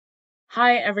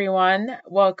Hi everyone,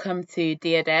 welcome to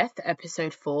Dear Death,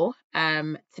 episode 4.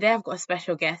 Today I've got a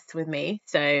special guest with me,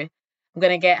 so I'm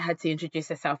gonna get her to introduce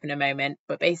herself in a moment.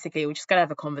 But basically, we're just gonna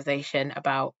have a conversation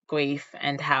about grief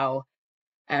and how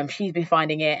she's been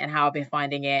finding it and how I've been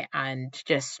finding it, and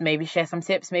just maybe share some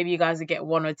tips. Maybe you guys will get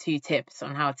one or two tips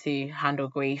on how to handle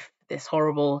grief, this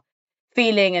horrible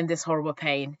feeling and this horrible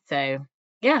pain. So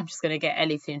yeah, I'm just gonna get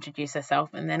Ellie to introduce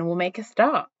herself, and then we'll make a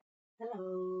start.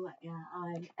 Hello, yeah,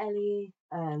 I'm Ellie,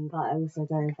 but I also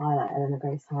go by like Eleanor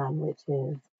Grace, which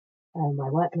is my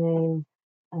work name.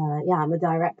 Yeah, I'm a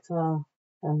director, so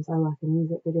I work in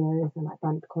music videos and like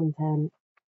brand content.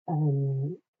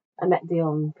 Um, I met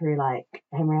Dion through like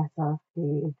Henrietta,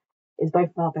 who is both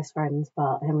of our best friends,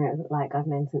 but Henrietta like I've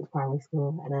known since primary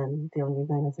school, and then Dion you've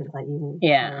known her since like uni.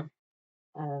 Yeah.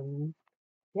 Um,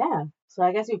 yeah, so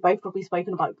I guess we've both probably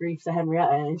spoken about grief to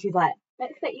Henrietta, and she's like,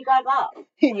 "Let's set you guys up."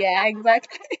 Yeah,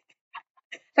 exactly.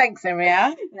 Thanks,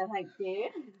 Maria. Yeah, thank you.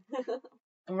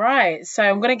 Right, so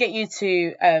I'm gonna get you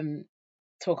to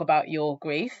talk about your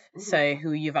grief, so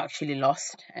who you've actually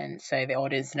lost, and so the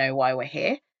audience know why we're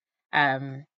here. Yeah,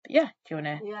 do you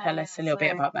wanna tell us a little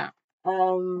bit about that?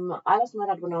 I lost my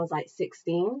dad when I was like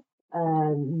 16.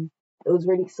 It was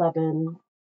really sudden.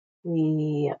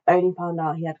 We only found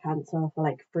out he had cancer for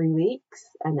like 3 weeks,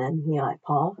 and then he like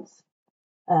passed.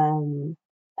 Um,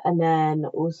 and then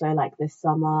also like this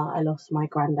summer, I lost my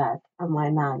granddad and my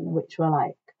nan, which were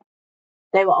like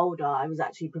they were older. I was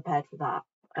actually prepared for that.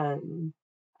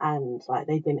 And like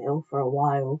they'd been ill for a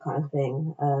while, kind of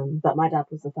thing. But my dad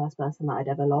was the first person that I'd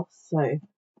ever lost, so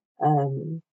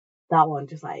um, that one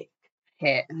just like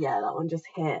Hit. yeah, that one just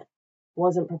hit.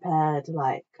 Wasn't prepared.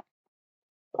 Like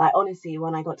honestly,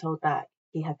 when I got told that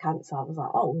he had cancer, I was like,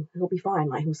 oh, he'll be fine.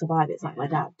 Like he'll survive. It's like my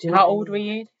dad. Do you know How what I old were mean?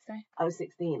 you, did you say? I was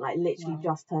 16. Like literally Wow.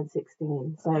 just turned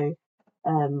 16. So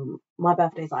my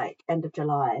birthday's like end of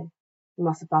July. He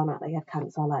must have found out that he had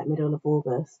cancer like middle of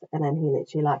August, and then he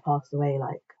literally like passed away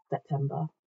like September.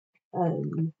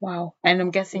 Wow. And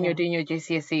I'm guessing you're Yeah. doing your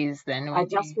GCSEs then, I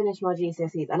weren't just you? finished my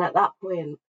GCSEs, and at that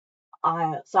point,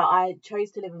 I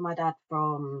chose to live with my dad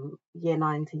from year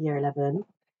 9 to year 11,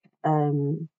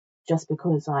 just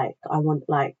because I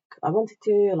wanted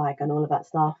to like and all of that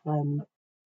stuff, and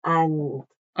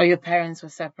Oh, your parents were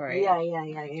separated.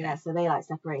 yeah. So they like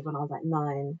separated when I was like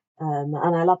 9, and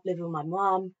I loved living with my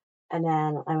mum, and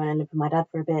then I went and lived with my dad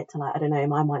for a bit to like I don't know in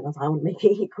my mind I was like, I want to make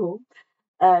it equal.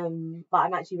 But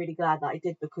I'm actually really glad that I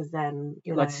did because then,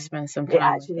 You got to spend some it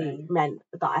time with actually them. meant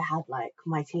that I had like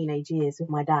my teenage years with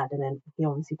my dad, and then he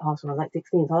obviously passed when I was like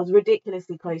 16. So I was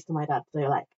ridiculously close to my dad. So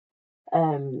like,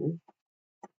 um,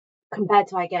 compared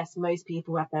to I guess most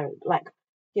people have their like,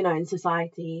 in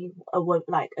society,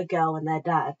 like a girl and their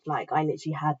dad, like I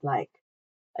literally had like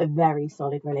a very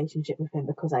solid relationship with him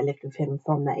because I lived with him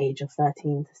from the age of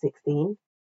 13 to 16.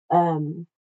 Um,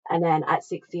 and then at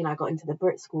 16, I got into the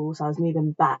Brit school, so I was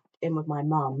moving back in with my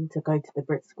mum to go to the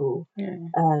Brit school. Yeah.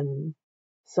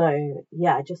 So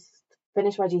yeah, I just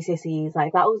finished my GCSEs.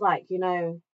 Like that was like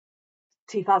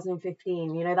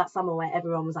 2015. That summer where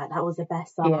everyone was like, that was the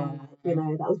best summer. Yeah.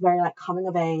 That was very like coming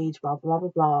of age, blah blah blah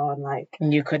blah, and like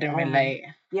And you couldn't relate.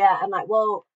 yeah, and like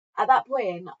well, at that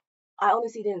point, I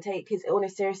honestly didn't take his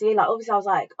illness seriously. Like obviously I was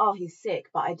like, oh, he's sick,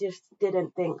 but I just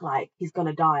didn't think like he's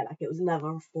gonna die. Like it was never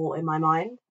a thought in my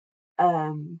mind.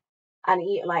 Um, and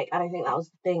I think that was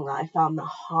the thing that I found the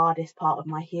hardest part of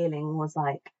my healing was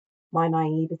like my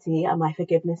naivety and my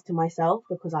forgiveness to myself,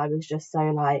 because I was just so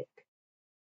like,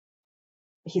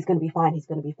 he's gonna be fine, he's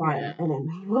gonna be fine, Yeah. and then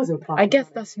he wasn't fine. I guess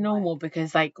that's normal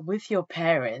because, like, with your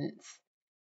parents,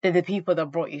 they're the people that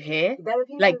brought you here. There were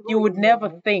people Like, who you brought would you never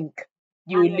here, think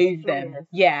you and would they're the lose them. strongest.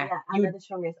 Yeah. And they're the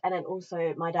strongest. And then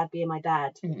also my dad being my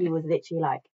dad, he Mhm. was literally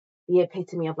like the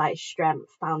epitome of like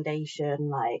strength, foundation,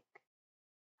 like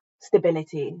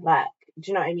stability. Like,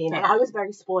 do you know what I mean? And I was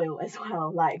very spoiled as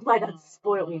well. Like my dad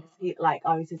spoiled me because like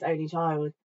I was his only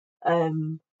child.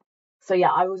 So yeah,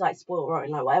 I was like spoiled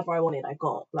rotten. Like whatever I wanted, I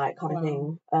got. Like kind of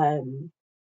thing.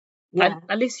 Yeah.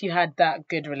 At least you had that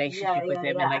good relationship with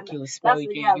him, and like And he that's spoiled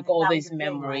you. yeah, You got like all that was these the thing.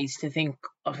 Like memories to think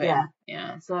of yeah. him.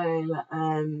 Yeah. So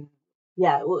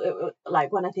yeah.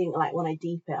 Like when I think like when I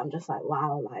deep it, I'm just like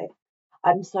wow. Like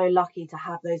I'm so lucky to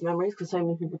have those memories because so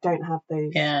many people don't have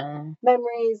those Yeah.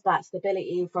 memories, that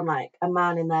stability from like a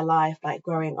man in their life, like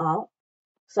growing up.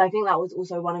 So I think that was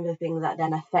also one of the things that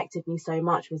then affected me so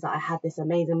much, was that I had this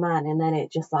amazing man, and then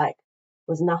it just like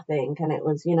was nothing, and it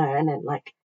was and then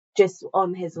like just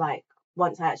on his like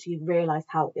once I actually realized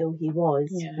how ill he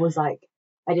was like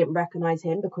I didn't recognize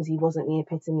him because he wasn't the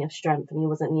epitome of strength and he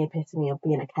wasn't the epitome of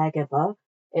being a caregiver.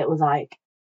 It was like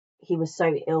he was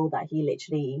so ill that he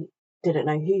literally didn't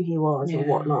know who he was or Yeah.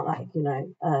 whatnot, like, you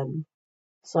know.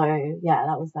 So yeah,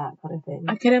 that was that kind of thing.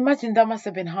 I can imagine that must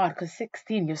have been hard because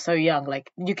 16, you're so young.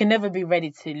 Like, you can never be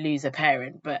ready to lose a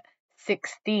parent, but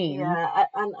 16. Yeah,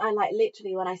 and like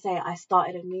literally when I say I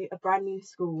started a brand new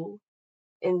school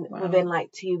within Wow.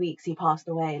 like 2 weeks, he passed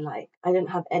away. Like I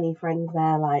didn't have any friends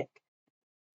there. Like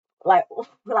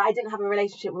I didn't have a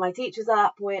relationship with my teachers at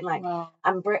that point. Like, Wow.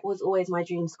 and Brit was always my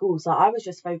dream school, so I was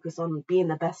just focused on being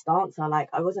the best dancer. Like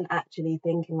I wasn't actually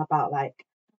thinking about like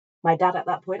my dad at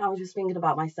that point. I was just thinking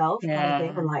about myself, kind of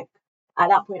thing. Yeah. And like at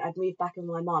that point, I'd moved back with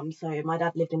my mum, so my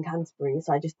dad lived in Canterbury,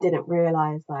 so I just didn't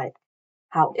realize like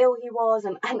how ill he was,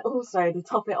 and also to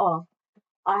top it off,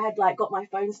 I had like got my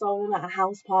phone stolen at a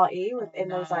house party within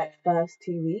No. those like first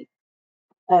 2 weeks.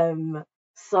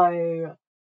 So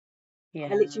Yeah.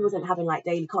 I literally wasn't having like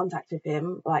daily contact with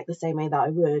him like the same way that I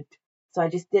would. So I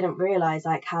just didn't realize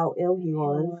like how ill he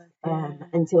was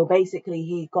until basically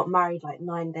he got married like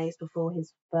 9 days before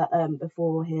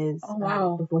Oh,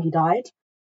 wow. before he died.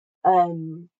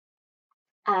 And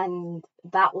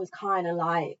that was kind of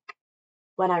like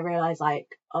when I realized like,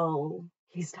 oh,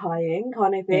 he's dying,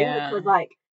 kind of thing, Yeah. because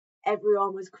like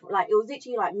everyone was like, it was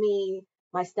literally like me,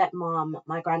 my stepmom,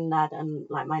 my granddad, and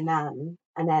like my nan,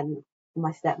 and then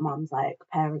my stepmom's like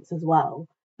parents as well.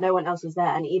 No one else was there,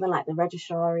 and even like the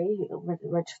registrar,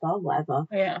 whatever,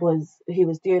 Yeah. who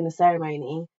was doing the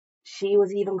ceremony. She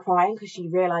was even crying because she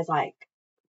realized like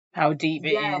How deep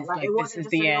it yeah, is. like Like, it this wasn't is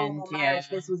just a the normal end. Yeah. marriage.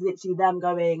 This was literally them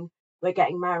going, we're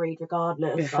getting married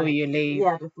regardless. Before Like you leave.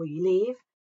 yeah, before you leave.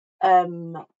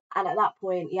 And at that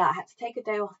point, yeah, I had to take a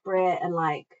day off Brit, and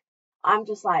like I'm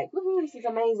just like, woohoo, this is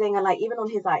amazing. And like even on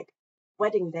his like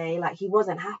wedding day, like he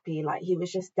wasn't happy, like he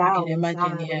was just I can down and imagine.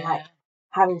 sad and Yeah. like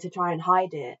having to try and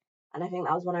hide it. And I think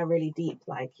that was when I really deep,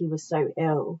 like he was so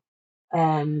ill.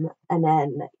 And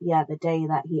then yeah, the day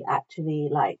that he actually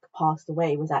like passed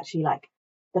away was actually like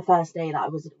the first day that I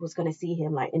was going to see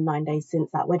him like in 9 days since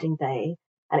that wedding day.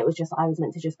 And it was just I was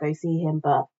meant to just go see him,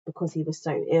 but because he was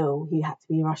so ill, he had to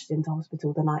be rushed into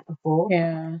hospital the night before.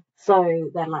 Yeah.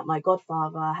 So then like my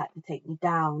godfather had to take me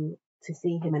down to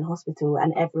see him in hospital,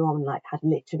 and everyone like had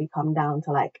literally come down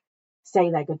to like say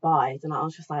their goodbyes, and I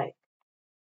was just like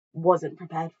wasn't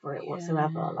prepared for it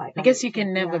whatsoever. Like I I guess you literally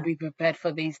can never be prepared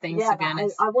for these things, yeah, to be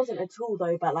honest. I wasn't at all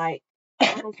though, but like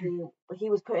honestly, he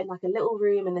was put in like a little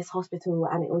room in this hospital,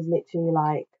 and it was literally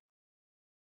like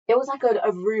it was like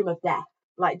a room of death.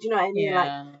 Like, do you know what I mean? Like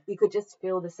Yeah. you could just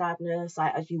feel the sadness,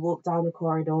 like as you walk down the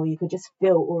corridor, you could just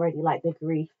feel already like the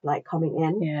grief like coming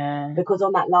in. Yeah. Because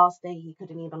on that last day he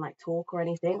couldn't even like talk or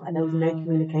anything. Like there was no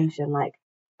communication. Like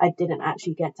I didn't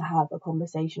actually get to have a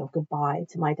conversation of goodbye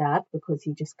to my dad because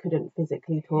he just couldn't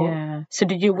physically talk. Yeah. So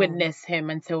did you witness him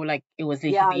until like it was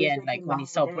Yeah, literally I the was end, with like him the when he whole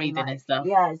stopped day. breathing Like and stuff?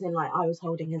 yeah, as in like I was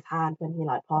holding his hand when he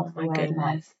like Oh passed my away. Like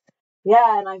goodness.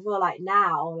 yeah, and I feel like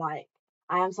now like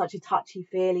I am such a touchy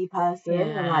feely person,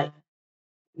 and like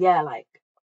yeah, like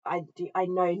I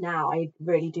know now I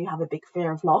really do have a big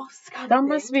fear of loss kind of That thing.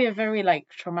 must be a very like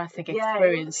traumatic Yeah,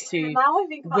 experience to now I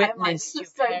think about it, I'm like, witness this your is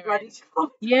so bloody parents. traumatizing.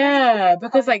 Yeah,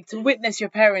 because like to witness your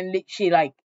parent literally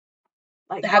like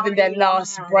Like having their dying in your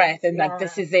last hands. breath and like Yeah,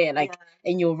 this is it, like,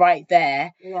 yeah, and you're right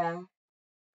there. yeah,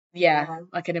 Yeah, yeah.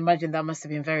 I can imagine that must have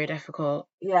been very difficult.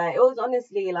 Yeah, it was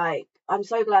honestly like I'm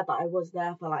so glad that I was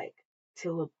there for like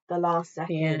till the last The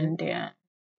second. end, yeah.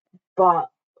 But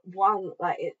one,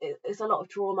 like it's a lot of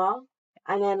trauma,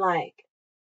 and then like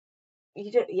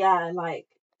you just yeah, like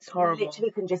It's you horrible.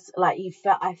 literally can just like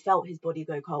I felt his body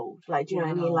go cold. Like, do you know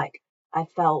what I mean? Wow. Like I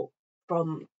felt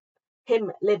from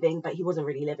him living, but he wasn't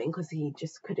really living because he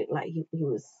just couldn't like he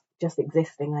was just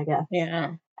existing, I guess.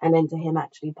 Yeah. And then to him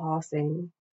actually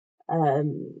passing,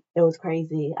 it was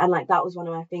crazy. And like that was one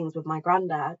of my things with my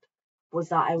granddad, was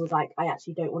that I was like, I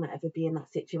actually don't want to ever be in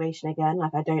that situation again.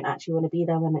 Like I don't actually want to be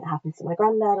there when it happens to my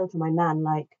granddad or to my nan.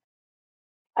 Like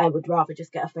I would rather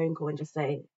just get a phone call and just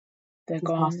say They're he's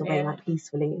passed gone, away yeah. like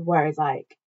peacefully. Whereas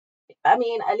like I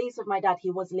mean, at least with my dad,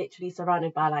 he was literally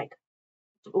surrounded by like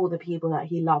all the people that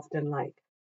he loved and like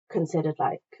considered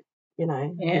like, you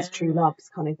know, his true loves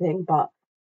kind of thing. But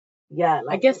yeah, I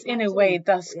like guess in a way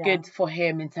that's yeah, good for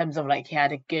him in terms of like he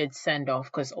had a good send off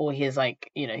because all his like,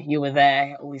 you know, you were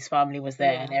there, all his family was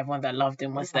there, and yeah, everyone that loved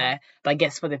him was yeah, there. But I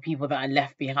guess for the people that are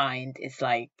left behind, it's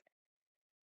like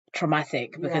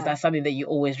traumatic because yeah, that's something that you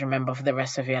always remember for the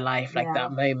rest of your life. Like yeah,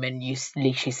 that moment you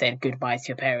literally said goodbye to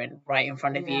your parent right in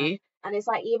front of yeah. you. And it's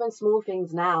like even small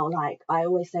things now, like I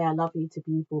always say I love you to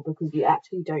people because you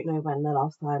actually don't know when the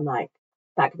last time, like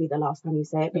that could be the last time you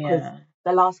say it, because Yeah.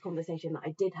 the last conversation that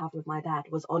I did have with my dad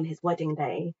was on his wedding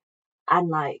day, and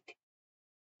like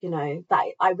you know, that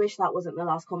I wish that wasn't the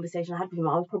last conversation I had with him.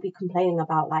 I was probably complaining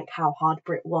about like how hard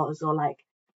Brit was, or like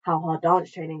how hard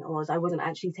dance training was. I wasn't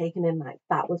actually taking in like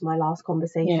that was my last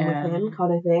conversation with him,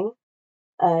 kind of thing.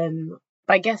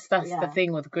 But I guess that's the Yeah,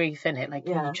 thing with grief, isn't it? Like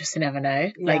you yeah, just never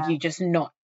know. Like yeah, you just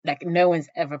not like no one's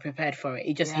ever prepared for it.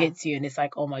 It just yeah, hits you and it's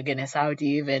like, oh my goodness, how do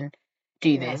you even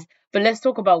do yeah. this? But let's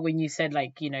talk about when you said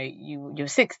like, you're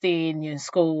 16, you're in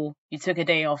school, you took a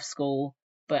day off school,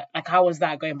 but like how was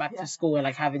that going back to Yeah. school and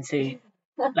like having to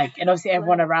like, and obviously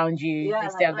everyone So, around you, yeah, they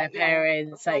still have their yeah.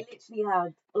 parents, So I like literally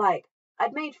had like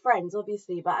I'd made friends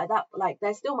obviously, but at that like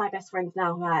they're still my best friends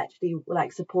now who actually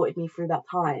like supported me through that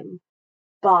time.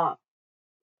 But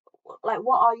like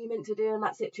what are you meant to do in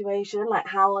that situation? Like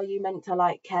how are you meant to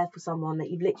like care for someone that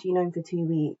you've literally known for 2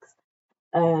 weeks?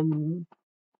 Um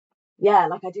yeah,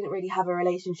 like I didn't really have a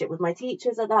relationship with my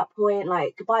teachers at that point.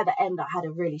 Like by the end I had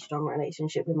a really strong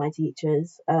relationship with my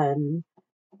teachers.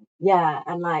 Yeah,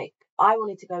 and like I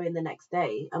wanted to go in the next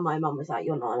day, and my mum was like,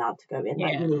 "You're not allowed to go in.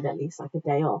 Like yeah, you need at least like a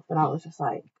day off." And I was just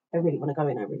like, "I really want to go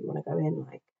in. I really want to go in."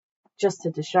 Like just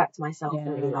to distract myself,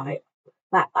 really. yeah, Like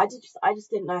that, I just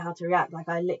didn't know how to react. Like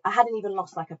I hadn't even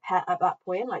lost like a pet at that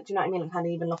point. Like, do you know what I mean? Like, I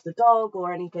hadn't even lost a dog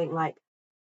or anything. Like,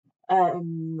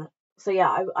 um. So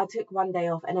yeah, I took one day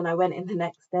off, and then I went in the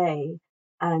next day.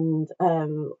 And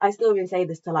I still even say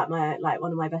this to like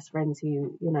one of my best friends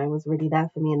who was really there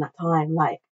for me in that time.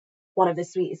 Like one of the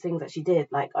sweetest things that she did,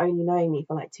 like only knowing me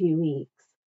for like 2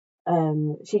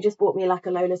 weeks, she just bought me like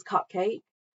a Lola's cupcake.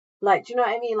 Like, do you know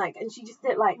what I mean? Like, and she just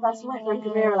did like that's my friend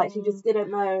Kamira. Like, she just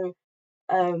didn't know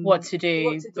what to what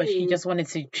do, to but she do. just wanted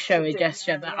to To show a do,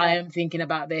 gesture that I yeah, am thinking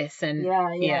about this and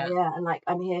yeah, yeah, yeah. yeah, and like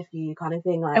I'm here for you, kind of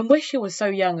thing. Like, And wish she was so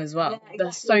young as yeah, well.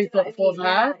 That's exactly. Do so you know what I thoughtful of mean?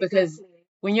 Yeah, her because exactly.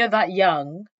 when you're that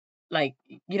young, like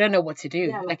you don't know what to do.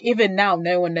 Yeah, like Like even now,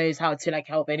 no one knows how to like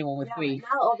help anyone with yeah, like grief.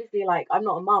 now obviously like I'm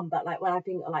not a mum, but like when I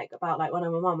think like about like when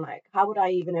I'm a mum, like how would I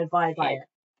even advise like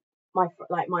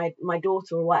Yeah, my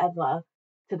daughter or whatever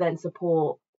to then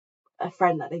support a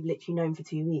friend that they've literally known for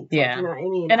 2 weeks. Like, do you yeah. know what I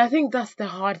mean? And I Like, think that's the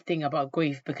hard thing about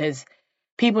grief because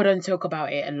people don't talk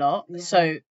about it a lot. yeah,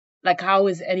 So like how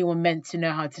is anyone meant to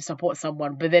know how to support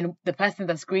someone? But then the person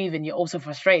that's grieving, you're also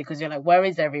frustrated because you're like, where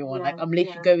is everyone? Like yeah, I'm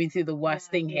literally yeah, going through the yeah, worst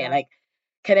thing here. yeah, Like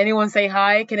can anyone say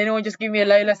hi? Can anyone just give me a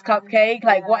Lola's yeah, cupcake?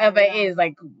 Like yeah, whatever it yeah, is,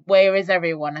 like where is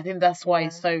everyone? I think that's why yeah,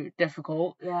 it's so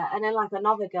difficult. yeah. And then like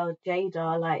another girl,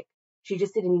 Jada, like she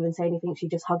just didn't even say anything. She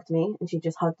just hugged me, and she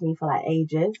just hugged me for like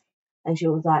ages, and she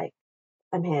was like,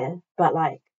 "I'm here." But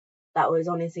like that was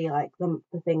honestly like the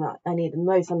thing that I needed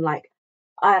most. And like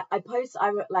I posted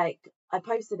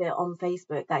it on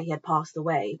Facebook that he had passed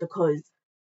away because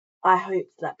I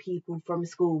hoped that people from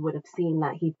school would have seen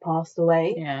that he'd passed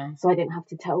away, Yeah. so I didn't have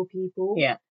to tell people.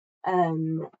 Yeah.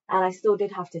 And I still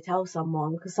did have to tell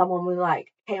someone because someone was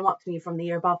like came up to me from the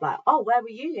year above, like, "Oh, where were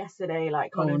you yesterday?"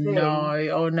 Like kind Oh of no.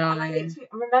 thing. Oh And I no. literally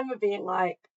remember being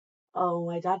like, "Oh,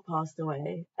 my dad passed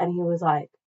away," and he was like,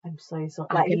 "I'm so sorry."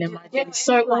 I Like can he just, you know imagine. what It's I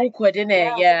so mean? Like, awkward, isn't it?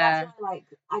 yeah. So that's Yeah. why like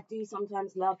I do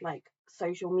sometimes love like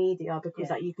social media because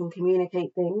Yeah. like you can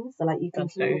communicate things. So like you can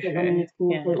That's so communicate when you true. need to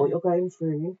communicate Yeah. what you're going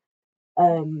through.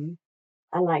 Um,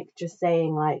 and like just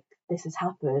saying like this has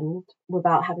happened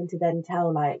without having to then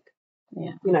tell like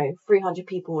Yeah. 300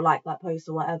 people like that post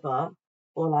or whatever,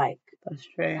 or like That's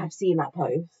true. have seen that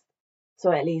post.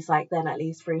 So at least like then at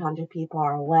least 300 people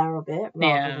are aware of it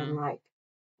rather than Yeah. like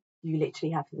you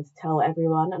literally having to tell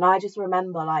everyone. And I just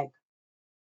remember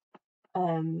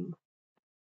um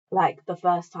like the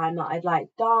first time that I'd like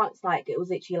danced, like it was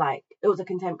literally like it was a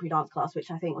contemporary dance class, which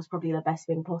I think was probably the best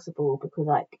thing possible because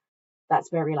like that's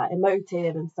very like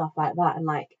emotive and stuff like that, and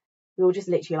like we were just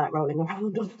literally like rolling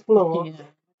around on the floor. Yeah.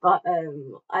 But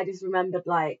I just remembered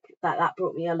like that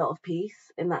brought me a lot of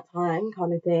peace in that time,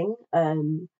 kind of thing.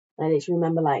 I literally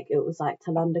remember like it was like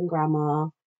to London Grammar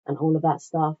and all of that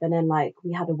stuff, and then like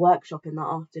we had a workshop in the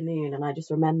afternoon, and I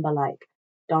just remember like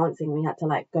dancing. We had to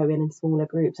like go in smaller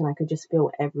groups, and I could just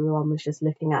feel everyone was just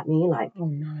looking at me like, Oh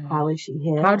no. how is she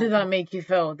here? How Like, did that make you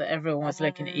feel that everyone was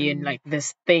looking at you and um, like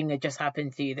this thing had just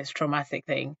happened to you, this traumatic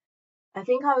thing? I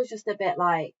think I was just a bit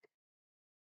like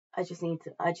I just need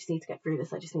to get through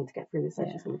this. I just need to get through this. I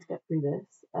Yeah. just need to get through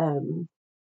this.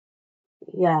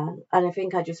 Yeah, and I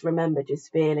think I just remember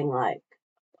just feeling like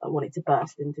I wanted to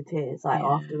burst into tears like Yeah.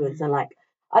 afterwards, and like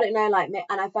I don't know, like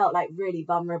and I felt like really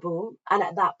vulnerable. And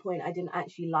at that point, I didn't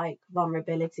actually like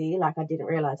vulnerability. Like I didn't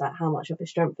realize like how much of a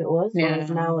strength it was. Whereas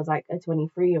Yeah. now, as like a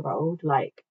 23-year-old,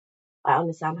 like I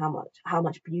understand how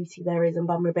much beauty there is in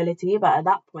vulnerability. But at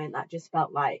that point, that just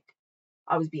felt like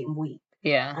I was being weak,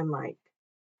 Yeah. and like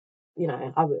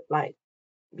I would like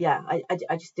yeah,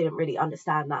 I just didn't really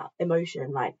understand that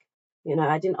emotion. Like You know,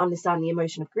 I didn't understand the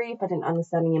emotion of grief. I didn't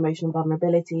understand the emotion of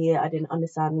vulnerability. I didn't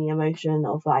understand the emotion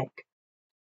of like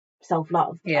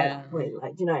self-love at that point.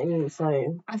 Like, do you know what I mean?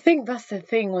 So I think that's the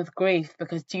thing with grief,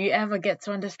 because do you ever get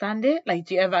to understand it? Like,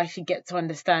 do you ever actually get to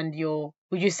understand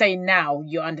would you say now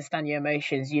you understand your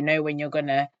emotions? You know when you're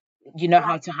gonna, you know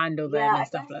how like, to handle yeah, them I and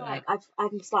stuff guess like like that.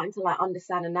 I'm starting to like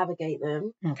understand and navigate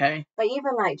them. Okay. But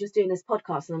even like just doing this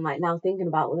podcast and I'm like now thinking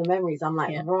about all the memories, I'm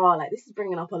like, Yeah. raw, like this is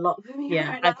bringing up a lot for me Yeah,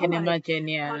 right I now, can like imagine.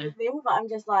 kind Yeah. of thing. But I'm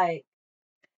just like,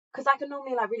 because I can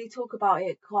normally like really talk about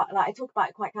it quite, like I talk about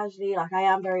it quite casually. Like I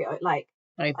am very like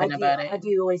Open about I it.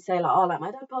 do always say like, oh, like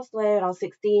my dad passed away when I was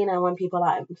 16, and when people are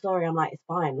like, I'm sorry, I'm like, it's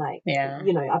fine. Like, Yeah.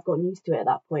 you know, I've gotten used to it at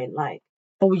that point. Like,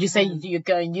 Or would you say you're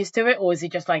getting used to it, or is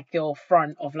it just like your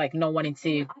front of like not wanting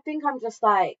to? I think I'm just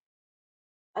like,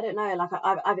 I don't know, like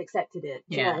I've accepted it.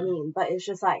 Do you know what I Yeah, mean? But it's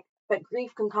just like, but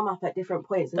grief can come up at different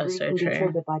points, and that's grief so can be true.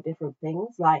 triggered by different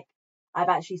things. Like, I've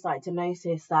actually started to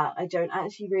notice that I don't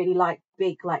actually really like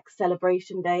big like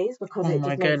celebration days because Oh it my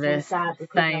just makes me goodness. sad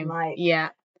because I'm Same. like, Yeah.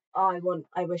 oh,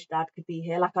 I wish dad could be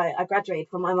here. Like I graduated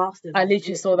from my master's, I like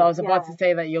literally saw that. I literally, was about yeah, to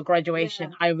say that your yeah,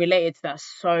 graduation, I related to that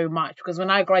so much, because when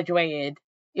I graduated,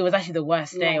 it was actually the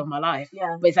worst day yeah, of my life.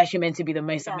 yeah, But it's actually meant to be the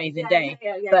most yeah, amazing yeah, day.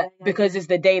 yeah, But because it's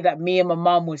the day that me and my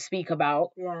mom would speak about,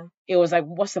 yeah, it was like,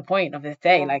 what's the point of this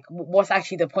day? yeah, Like, what's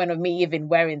actually the point of me even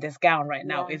wearing this gown right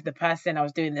now yeah, if the person I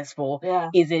was doing this for yeah,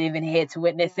 isn't even here to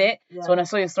witness yeah, it? So yeah. when I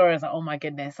saw your story, I was like, oh my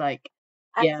goodness, like,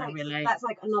 And it's yeah, I like relate. that's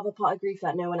like another part of grief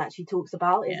that no one actually talks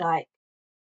about is Yeah, like,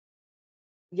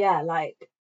 yeah, like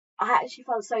I actually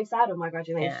felt so sad on my yeah,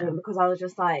 graduation because I was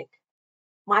just like,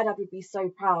 my dad would be so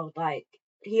proud. Like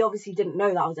he obviously didn't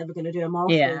know that I was ever going to do a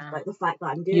master's, yeah. but the fact that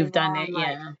I'm doing You've done it, one, like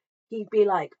yeah, he'd be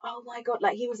like, oh my god,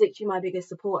 like he was literally my biggest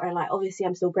supporter. And like obviously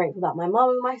I'm still grateful that my mum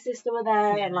and my sister were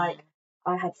there, and yeah. like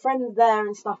I had friends there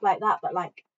and stuff like that. But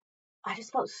like I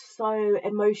just felt so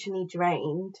emotionally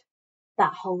drained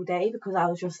that whole day because I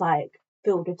was just like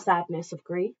filled with sadness of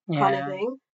grief kind of Yeah.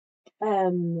 thing.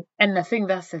 Um, And I think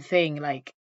that's the thing,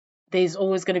 like, there's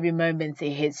always going to be moments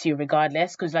it hits you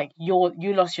regardless, because like you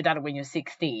lost your dad when you're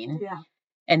 16, yeah,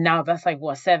 and now that's like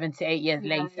what, 7 to 8 years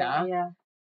yeah, later, yeah,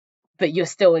 but you're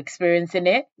still experiencing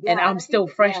it, and yeah. I'm And I think still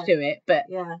fresh yeah, to it, but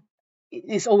yeah,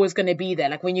 it's always going to be there.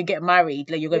 Like when you get married,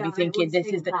 like you're going to yeah. be I thinking, always this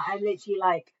is think the, that I'm literally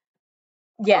like,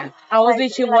 yeah, oh, I was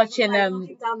literally watching like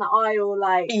walking down the aisle,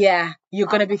 like yeah, you're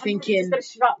going to be I'm really just thinking gonna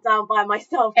strap down by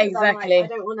myself because I'm like I exactly.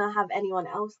 don't want to have anyone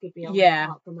else give me a home Yeah.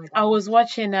 apart from my I dad. was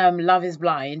watching Love is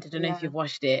Blind. I don't know if Yeah, you've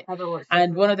watched it. haven't watched it.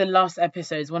 And one of the last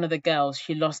episodes, one of the girls,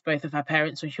 she lost both of her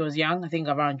parents when she was young, I think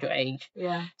around your age.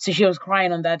 Yeah, So she was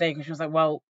crying on that day because she was like,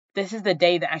 well, this is the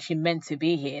day that actually meant to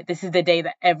be here. This is the day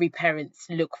that every parents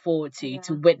look forward to yeah,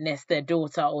 witness their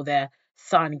daughter or their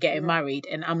son getting yeah, married.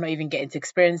 And I'm not even getting to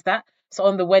experience that. So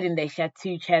on the wedding day, she had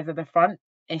two chairs at the front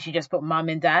and she just put mum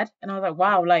and dad. And I was like,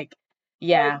 wow, like, no,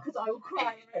 yeah. because I will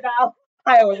cry right now.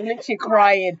 I was literally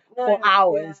crying for No, yeah,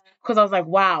 hours because I was like,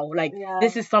 wow, like yeah,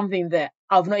 this is something that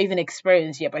I've not even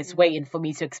experienced yet, but it's yeah. waiting for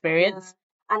me to Yeah. experience.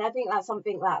 And I think that's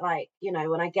something that, like, you know,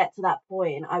 when I get to that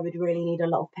point, I would really need a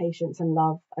lot of patience and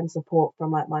love and support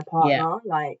from like my Yeah. partner.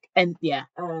 Like, And yeah,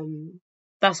 um,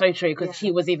 that's so true because yeah,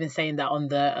 she was even saying that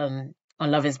on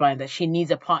Love is Blind that she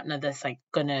needs a partner that's like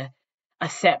gonna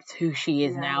accept who she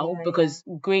is yeah, now, yeah, yeah, because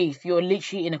grief, you're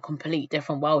literally in a complete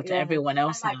different world to yeah. everyone And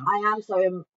else like, now. I am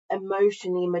so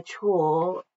emotionally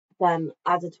mature than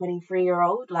as a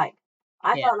 23-year-old. Like,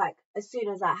 I Yeah. felt like as soon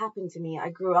as that happened to me, I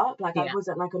grew up. Like, I Yeah.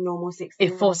 wasn't like a normal It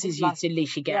 16-year-old. forces you Like, to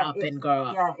literally get yeah, up and grow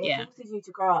up. it Yeah. forces you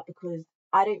to grow up because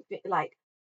I don't feel like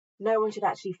no one should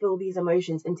actually feel these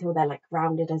emotions until they're like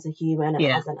grounded as a human and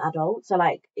Yeah. as an adult. So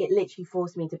like it literally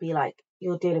forced me to be like,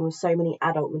 you're dealing with so many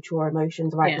adult mature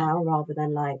emotions right Yeah. now rather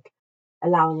than like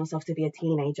allowing yourself to be a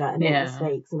teenager and make Yeah.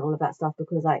 mistakes and all of that stuff.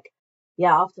 Because like,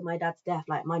 yeah, after my dad's death,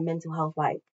 like my mental health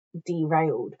like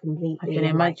derailed I completely can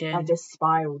and like I imagine. just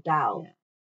spiraled down.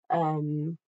 Yeah.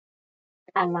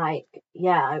 And like,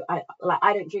 yeah, I like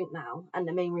I don't drink now, and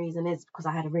the main reason is because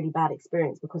I had a really bad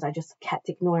experience because I just kept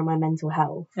ignoring my mental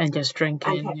health And just and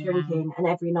drinking. kept Yeah. drinking. And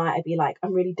every night I'd be like,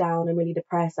 I'm really down, I'm really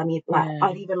depressed. I mean, like Yeah.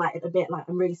 I'd even like a bit like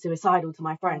I'm really suicidal to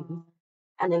my friends, Oh.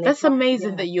 and then they That's try, amazing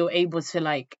yeah, that you're able to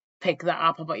like pick that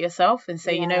up about yourself and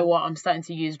say, you know yeah. what, I'm starting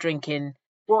to use drinking.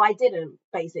 Well, I didn't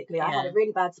basically. I had Yeah. a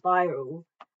really bad spiral,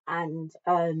 and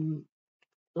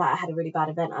like I had a really bad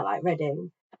event at like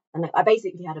Reading, and like, I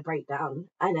basically had a breakdown,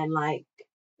 and then like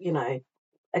you know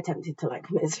attempted to like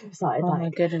commit suicide, Oh my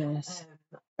like, goodness.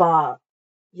 but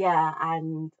yeah,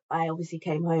 and I obviously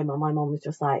came home and my mom was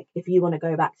just like, if you want to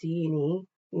go back to uni,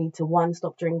 you need to one,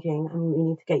 stop drinking, and we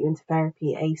need to get you into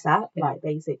therapy ASAP, Yeah. like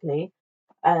basically.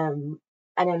 And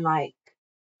then like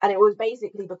And it was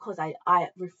basically because I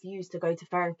refused to go to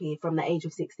therapy from the age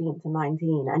of 16 to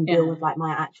 19 and deal with like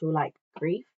my actual like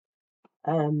grief.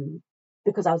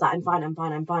 Because I was like, I'm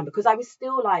fine. Because I was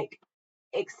still like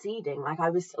exceeding, like I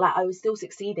was still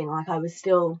succeeding, like I was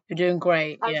still. You're doing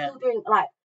great. I was still doing like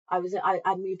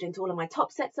I moved into all of my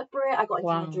top sets at Brit. I got into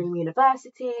my dream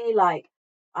university. Like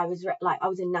I was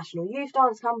in National Youth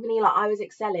Dance Company. Like I was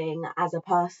excelling as a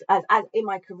person, as in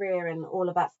my career and all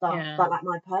of that stuff. Yeah. But like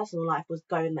my personal life was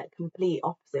going the complete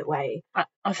opposite way.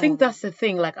 I think that's the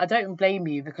thing. Like I don't blame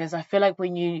you, because I feel like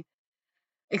when you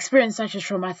experience such a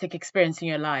traumatic experience in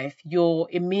your life, your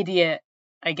immediate,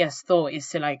 I guess, thought is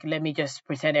to like, let me just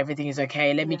pretend everything is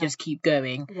okay. Let me just keep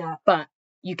going. Yeah. But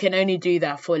you can only do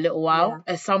that for a little while.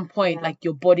 At some point, like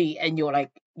your body and your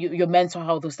like your mental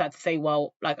health will start to say,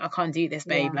 well, like I can't do this,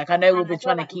 babe. Like I know we've been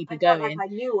trying to keep it going. Like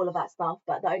I knew all of that stuff,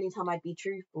 but the only time I'd be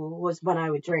truthful was when I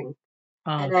would drink.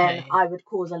 And Okay. then I would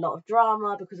cause a lot of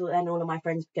drama because then all of my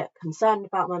friends would get concerned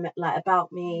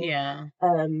about me. Yeah.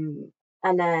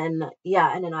 And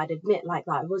then I'd admit like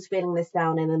that I was feeling this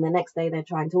down, and then the next day they'd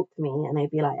try and talk to me and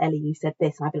they'd be like, Ellie, you said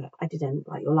this, and I'd be like, I didn't,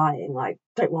 like you're lying, like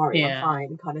don't worry, I'm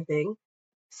fine, kind of thing.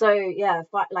 So yeah,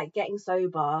 like getting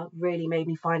sober really made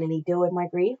me finally deal with my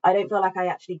grief. I don't feel like I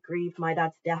actually grieved my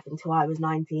dad's death until I was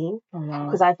 19,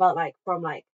 because I felt like from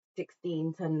like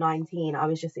 16 to 19 I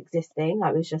was just existing.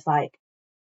 I was just like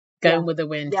going with the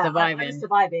wind, surviving. I was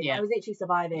surviving. I was literally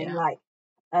surviving. Like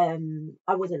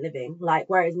I wasn't living. Like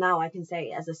whereas now I can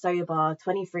say, as a sober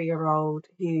 23-year-old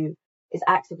who is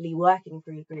actively working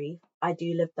through grief, I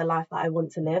do live the life that I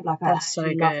want to live. Like I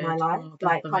actually love my life,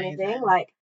 like kind of thing.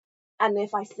 Like, and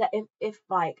if I said if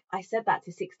like I said that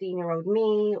to 16-year-old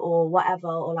me or whatever,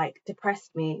 or like depressed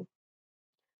me,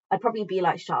 I'd probably be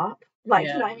like, shut up. Like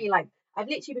you know what I mean? Like I've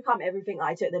literally become everything that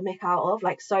I took the mick out of,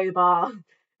 like sober,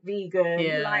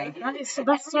 vegan. Like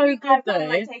that's so good I've though. kind of,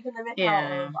 like taken the mick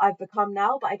out of, I've become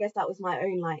now. But I guess that was my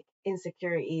own like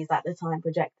insecurities at the time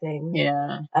projecting.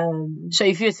 So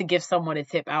if you were to give someone a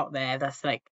tip out there that's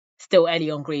like still Ellie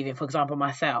on grieving, for example,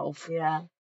 myself,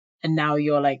 and now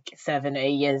you're like 7 or 8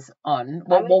 years on,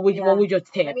 what would your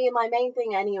tip? I mean, my main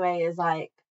thing anyway is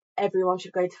like everyone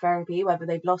should go to therapy, whether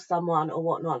they've lost someone or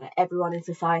whatnot. Like, everyone in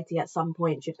society at some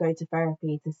point should go to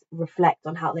therapy to reflect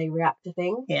on how they react to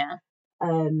things.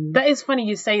 That is funny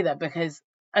you say that, because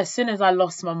as soon as I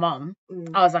lost my mum,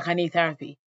 I was like, I need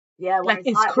therapy. Like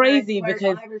it's crazy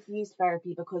because I refused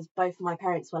therapy because both my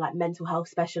parents were like mental health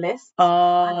specialists, and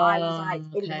I was like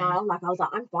in denial. Like I was like,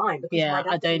 I'm fine because my dad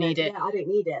I don't need it. I don't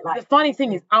need it. Like the funny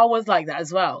thing is, I was like that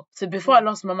as well. So before I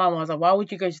lost my mum, I was like, why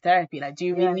would you go to therapy? Like, do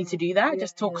you really need to do that?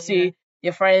 Just talk to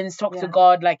your friends, talk to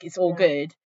God. Like it's all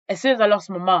good. As soon as I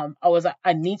lost my mum, I was like,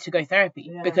 I need to go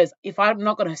therapy, because if I'm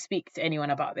not going to speak to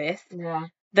anyone about this,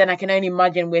 then I can only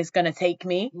imagine where it's going to take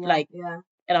me.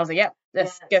 And I was like, yep,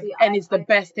 let's get, and it's the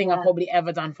best thing I've probably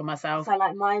ever done for myself. So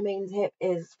like my main tip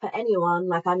is for anyone,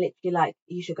 like I'm literally like,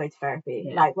 you should go to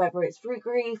therapy. Like whether it's through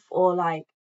grief or like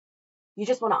you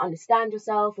just want to understand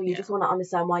yourself, or you just want to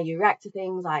understand why you react to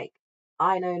things. Like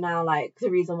I know now, like the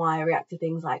reason why I react to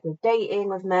things like with dating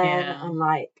with men and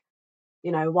like,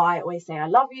 you know, why I always say I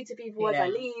love you to people as I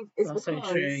leave is that's because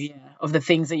so true, of the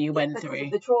things that you went through.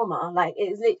 Of the trauma. Like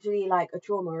it's literally like a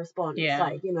trauma response.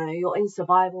 Like, you know, you're in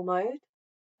survival mode.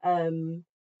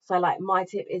 So like my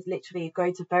tip is literally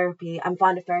go to therapy and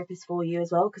find a therapist for you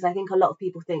as well, because I think a lot of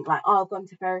people think like, oh, I've gone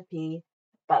to therapy,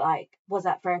 but like was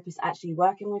that therapist actually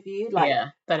working with you? Like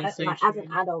that is so like true. As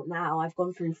an adult now, I've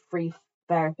gone through 3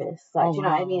 therapists. Like do you know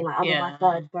what I mean? Like I'm on my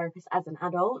 3rd therapist as an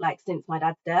adult, like since my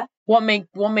dad's death. What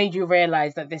made you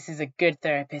realize that this is a good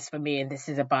therapist for me and this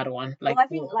is a bad one? Like, well, I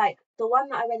think like the one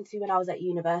that I went to when I was at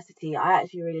university, I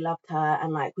actually really loved her,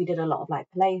 and like we did a lot of like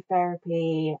play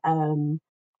therapy,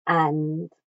 and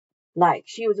like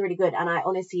she was really good, and I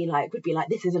honestly like would be like,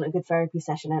 this isn't a good therapy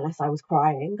session unless I was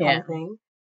crying, kind of thing.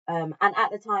 And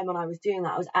at the time when I was doing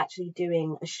that, I was actually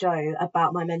doing a show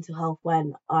about my mental health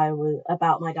when I was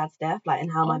about my dad's death, like,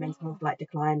 and how my mental health like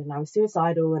declined and I was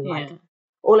suicidal and like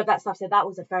all of that stuff. So that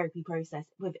was a therapy process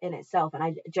within itself, and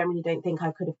I generally don't think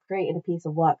I could have created a piece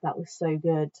of work that was so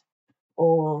good.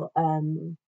 Or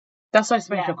that's so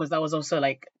special, because that was also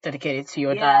like dedicated to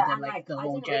your dad and like the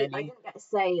whole journey. I didn't get to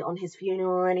say on his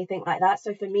funeral or anything like that,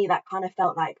 so for me that kind of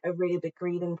felt like a really big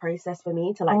grieving process for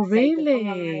me to like say goodbye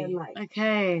and like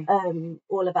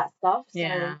all of that stuff.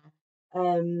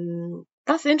 So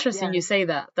that's interesting you say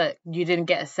that you didn't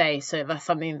get a say, so that's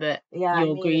something that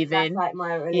you're grieving. That's like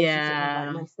my relationship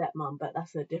with like my stepmom, but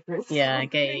that's a different story. I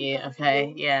get you.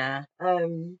 Okay.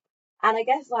 And I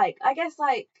guess like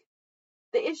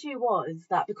the issue was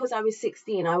that because I was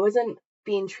 16, I wasn't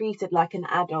being treated like an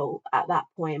adult at that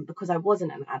point because I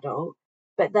wasn't an adult.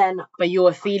 But then But you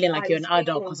were feeling like I you're was an adult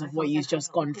feeling because of myself what as an you've just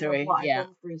adult gone because of through. what I've Yeah.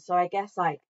 gone through. So I guess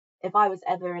like if I was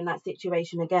ever in that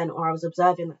situation again, or I was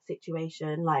observing that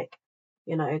situation, like,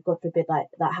 you know, God forbid, like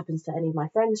that happens to any of my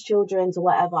friends' children's or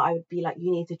whatever, I would be like,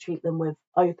 you need to treat them with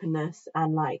openness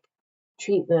and like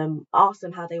treat them, ask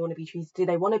them how they want to be treated. Do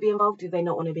they want to be involved? Do they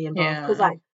not want to be involved? Because Yeah.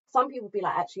 like some people be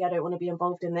like, actually, I don't want to be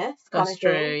involved in this kind That's of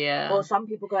thing. true. Yeah. Or some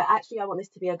people go, actually, I want this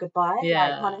to be a goodbye, like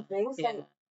Yeah. kind of thing. So Yeah.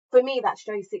 for me, that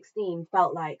Stray 16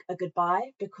 felt like a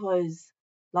goodbye because,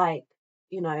 like,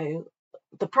 you know,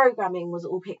 the programming was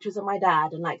all pictures of my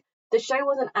dad, and like the show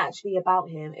wasn't actually about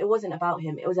him. It wasn't about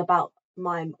him. It was about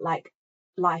my like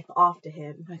life after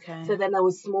him. Okay. So then there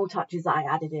was small touches that I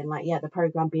added in, like, yeah, the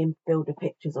program being filled with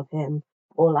pictures of him,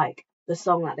 or like the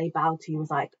song that they bowed to was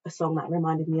like a song that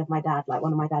reminded me of my dad, like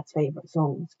one of my dad's favorite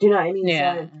songs. Do you know what I mean?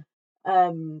 Yeah.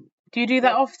 So, do you do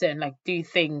that often? Like, do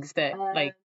things that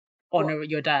like what? honor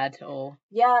your dad, or?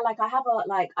 Yeah, like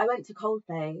I went to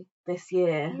Coldplay this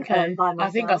year Okay. by myself.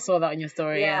 I think I saw that on your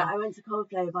story. Yeah, Yeah. I went to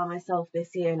Coldplay by myself this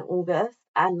year in August,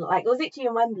 and like it was literally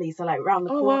in Wembley, so like round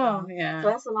the Oh corner. wow. Yeah. So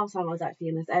that's the last time I was actually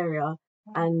in this area,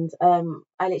 and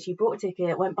I literally bought a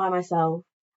ticket, went by myself,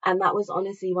 and that was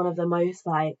honestly one of the most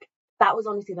like that was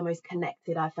honestly the most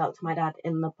connected I felt to my dad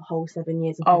in the whole 7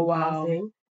 years of Oh him wow.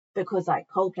 passing, because like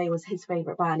Coldplay was his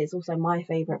favorite band, it's also my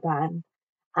favorite band,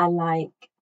 and like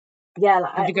yeah,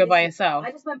 like Did you go by yourself?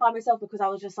 I just went by myself because I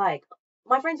was just like,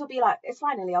 my friends would be like, it's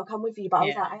fine, Ellie, I'll come with you. But I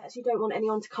was Yeah. like, I actually don't want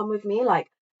anyone to come with me. Like,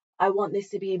 I want this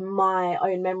to be my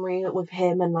own memory with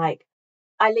him. And like,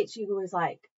 I literally was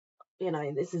like, you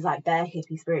know, this is like bare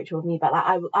hippie spiritual of me, but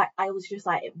like, I was just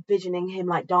like envisioning him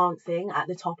like dancing at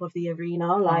the top of the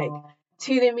arena, like Oh.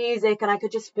 to the music, and I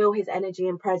could just feel his energy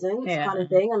and presence, Yeah. kind of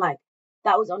thing. And like,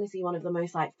 that was honestly one of the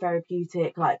most like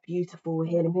therapeutic, like beautiful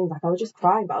healing things. Like I was just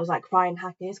crying, but I was like crying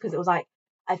happiness because it was like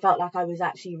I felt like I was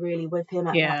actually really with him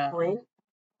at Yeah. that point.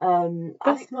 I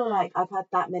That's don't feel like I've had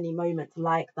that many moments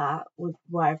like that with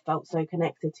where I felt so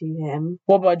connected to him.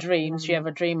 What about dreams? Do you ever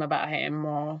dream about him,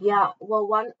 or? Yeah, well,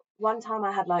 one time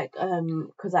I had like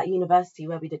because at university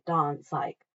where we did dance,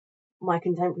 like my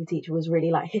contemporary teacher was really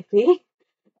like hippie.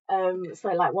 So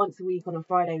like once a week on a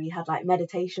Friday we had like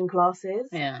meditation classes.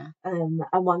 Yeah. And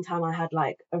one time I had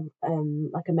like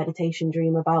a meditation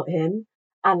dream about him,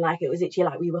 and like it was literally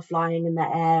like we were flying in the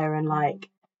air, and like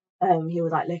he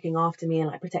was like looking after me and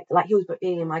like protecting, like he was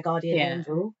being my guardian Yeah.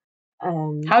 angel.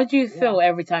 How do you feel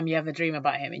every time you have a dream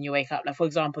about him and you wake up? Like, for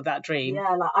example, that dream.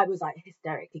 Yeah, like I was like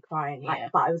hysterically crying, like, Yeah.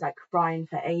 but I was like crying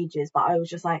for ages, but I was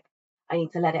just like, I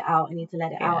need to let it out, I need to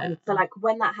let it out. Yeah. And so like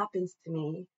when that happens to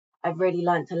me, I've really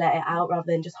learned to let it out rather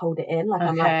than just hold it in. Like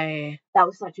I'm like, Okay. that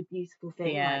was such a beautiful thing.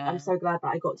 Like Yeah. I'm so glad that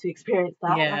I got to experience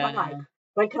that. Like I'm like, Yeah.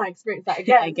 when can I experience that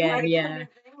again? Again, Like, yeah. kind of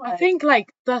thing, I like, think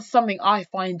like that's something I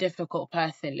find difficult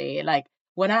personally. Like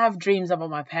when I have dreams about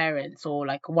my parents or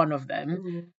like one of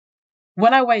them,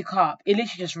 when I wake up, it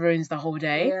literally just ruins the whole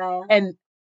day. yeah, And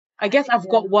I guess I've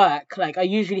got work. Like I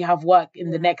usually have work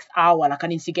in the Yeah. next hour. Like I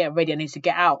need to get ready. I need to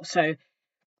get out. So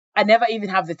I never even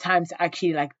have the time to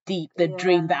actually like deep the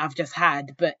dream that I've just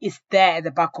had. But it's there at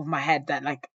the back of my head that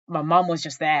like my mum was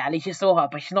just there. At least you saw her,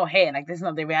 but she's not here. Like this is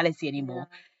not the reality anymore.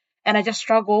 And I just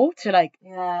struggle to like.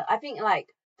 Yeah, I think like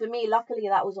for me, luckily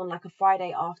that was on like a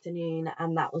Friday afternoon,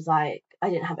 and that was like I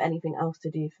didn't have anything else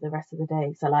to do for the rest of the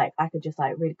day, so like I could just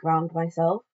like really ground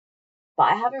myself. But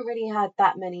I haven't really had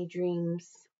that many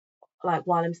dreams like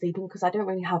while I'm sleeping because I don't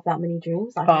really have that many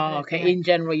dreams. Like, Oh, okay. In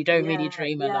general, you don't really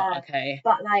dream a lot. yeah. Okay.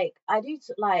 But like I do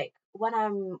like when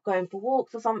I'm going for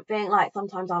walks or something, like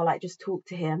sometimes I'll like just talk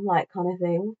to him, like kind of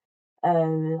thing. I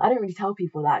don't really tell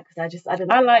people that because I don't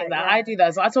know. I like that. I do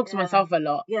that. So I talk to myself a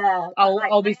lot. Yeah.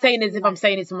 I'll be saying as if I'm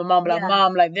saying it to my mum, like,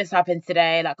 Mum, like this happened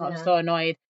today, like I'm so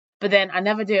annoyed. But then I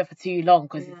never do it for too long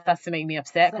because it starts to make me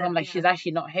upset because I'm like, she's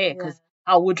actually not here because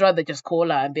I would rather just call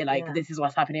her and be like, this is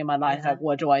what's happening in my life. Like,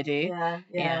 what do I do?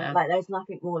 Yeah. Like, there's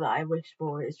nothing more that I wish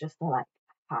for. It's just to like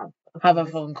have a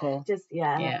phone call. Just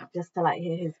just to like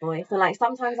hear his voice. And like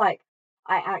sometimes like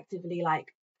I actively like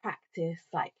practice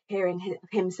like hearing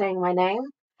him saying my name.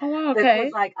 Oh, okay.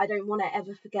 Because like I don't want to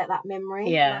ever forget that memory.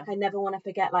 Yeah. Like I never want to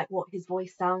forget like what his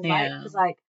voice sounds like, because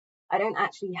like I don't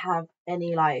actually have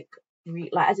any like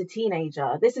like as a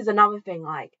teenager. This is another thing.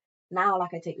 Like now,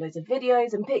 like I take loads of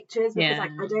videos and pictures because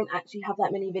like I don't actually have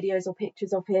that many videos or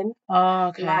pictures of him. Oh,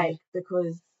 okay. Like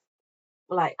because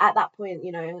like at that point,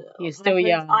 you know, you're still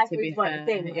young. iPhones weren't a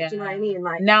thing. Like, do you know what I mean?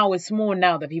 Like now it's more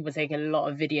now that people take a lot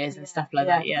of videos and stuff like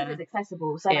that. Yeah, because it's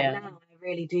accessible. So like now I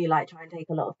really do like try and take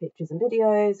a lot of pictures and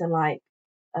videos, and like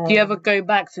Do you ever go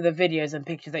back to the videos and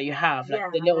pictures that you have, like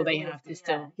the little that you have to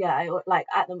still?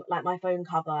 Like my phone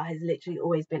cover has literally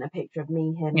always been a picture of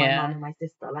me, him, my mum, Yeah, and my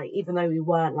sister. Like even though we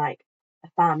weren't like a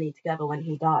family together when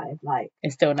he died, like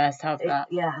it's still nice to have that.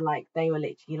 like they were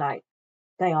literally like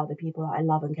they are the people that I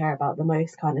love and care about the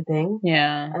most, kind of thing.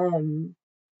 Yeah,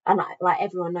 And like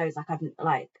everyone knows,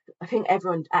 like I think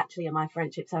everyone actually in my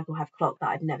friendship circle have clocked that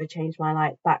I've never changed my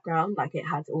like background. Like it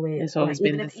has always, it's always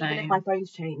like been the even if my same.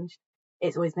 phone's changed,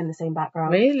 it's always been the same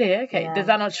background. Really? Okay. Does Yeah.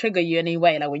 that not trigger you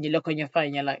anyway? Like when you look on your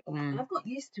phone, you're like, I've got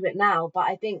used to it now, but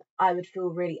I think I would feel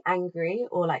really angry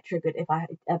or like triggered if I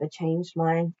had ever changed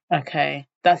my okay.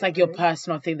 That's like your photo.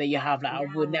 personal thing that you have. Like I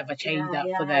would Yeah, never change yeah,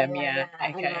 that for yeah, them. yeah, Yeah. yeah.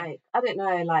 And Okay. like I don't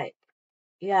know, like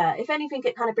yeah, if anything,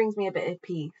 it kind of brings me a bit of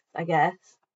peace, I guess.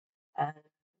 Uh,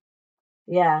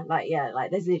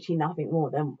 like there's literally nothing more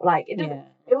than like it doesn't Yeah.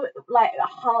 it would like a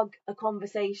hug, a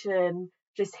conversation,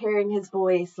 just hearing his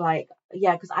voice, like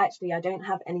yeah, because actually I don't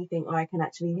have anything where I can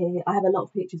actually hear. I have a lot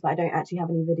of pictures, but I don't actually have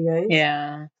any videos.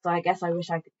 Yeah. So I guess I wish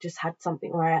I could just had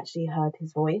something where I actually heard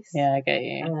his voice. Yeah, I get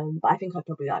you. But I think I'd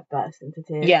probably like burst into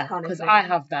tears, Yeah, kind of because I thing.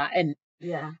 have that, and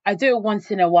Yeah, I do it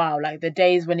once in a while, like the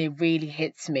days when it really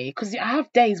hits me. Because I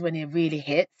have days when it really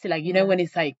hits, like you know yeah, when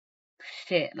it's like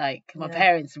shit, like my yeah,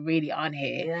 parents really aren't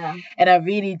here, yeah, and I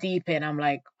really deep in, I'm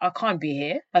like, I can't be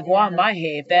here. Like, why am yeah, I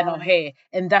here if they're not yeah, here?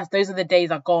 And those are the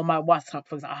days I go on my WhatsApp.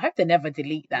 For example, I hope they never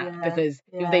delete that yeah, because if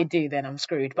yeah, they do, then I'm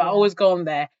screwed. But I yeah, always go on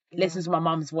there, yeah, listen to my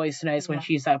mum's voice notes when yeah,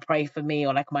 she used to like, pray for me,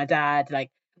 or like my dad, like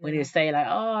when he yeah, would say like,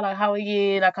 oh, like how are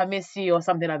you? Like I miss you or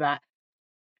something like that.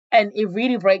 And it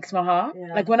really breaks my heart.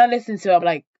 yeah, Like when I listen to it, I'm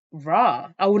like, rah,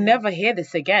 I will yeah, never hear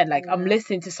this again. Like I'm yeah,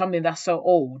 listening to something that's so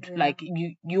old. yeah, Like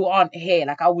you aren't here.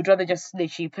 Like I would rather just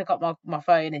literally pick up my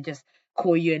phone and just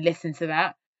call you and listen to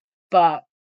that. But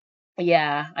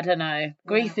yeah, I don't know. yeah.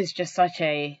 Grief is just such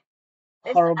a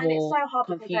It's so horrible, hard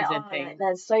because confusing like thing.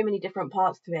 there's so many different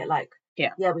parts to it. Like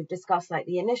Yeah. yeah, we've discussed like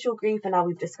the initial grief, and now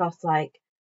we've discussed like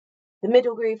the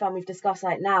middle grief, and we've discussed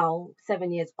like now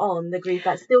 7 years on the grief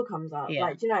that still comes up. Yeah.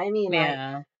 Like, do you know what I mean? Like,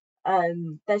 Yeah.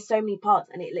 there's so many parts,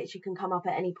 and it literally can come up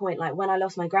at any point. Like when I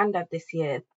lost my granddad this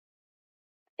year,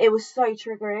 it was so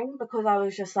triggering because I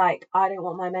was just like, I don't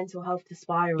want my mental health to Yeah.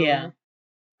 spiral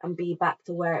and be back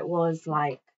to where it was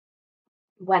like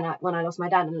when I lost my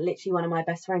dad. And literally one of my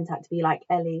best friends had to be like,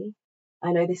 Ellie,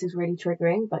 I know this is really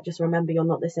triggering, but just remember you're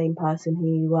not the same person who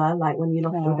you were like when you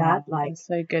lost your dad. Oh, Like it's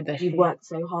so good that you've she worked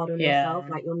so hard on yourself,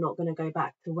 yeah. like you're not gonna go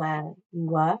back to where you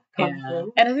were, kind of Yeah.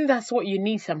 thing. And I think that's what you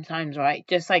need sometimes, right?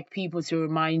 Just like people to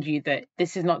remind you that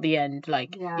this is not the end.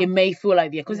 Like Yeah, it may feel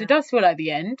like the end, because it yeah, does feel like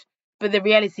the end, but the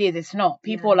reality is it's not.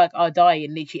 People yeah, like are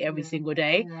dying literally every yeah, single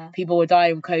day. yeah, People will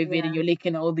die from COVID and yeah, you're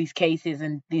looking at all these cases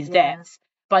and these yeah, deaths.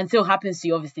 But until it happens to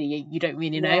you, obviously you don't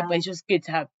really know. But yeah, it's just good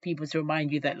to have people to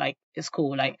remind you that like it's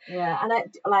cool. Like yeah. And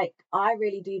I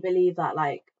really do believe that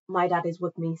like my dad is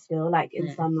with me still, like in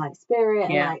mm, some like spirit,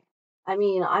 and yeah, like I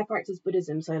mean I practice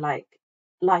Buddhism, so like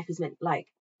life is meant like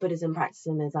Buddhism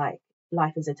practicing is like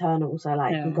life is eternal, so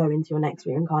like you yeah, go into your next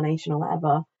reincarnation or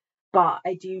whatever. But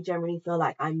I do generally feel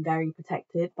like I'm very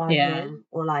protected by yeah, him,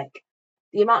 or like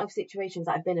the amount of situations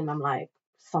that I've been in, I'm like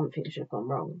something should have gone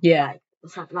wrong, yeah. like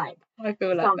like I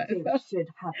feel like that as something well. should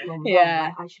have gone wrong, Yeah,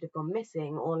 like I should have gone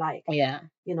missing, or like yeah.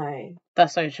 you know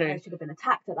That's so I true. should have been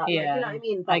attacked at that, like you know what Yeah, I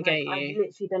mean. I But get like I've you.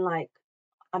 literally been like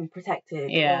I'm protected, or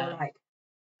Yeah. like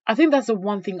I think that's the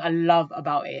one thing I love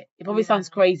about it. It probably yeah, sounds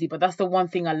crazy, but that's the one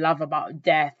thing I love about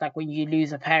death, like when you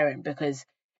lose a parent, because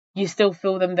you still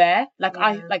feel them there. Like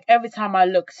I yeah, like every time I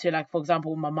look to, like, for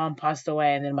example, when my mom passed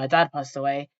away and then my dad passed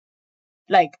away,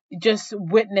 like just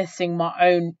witnessing my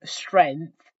own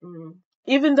strength, mm,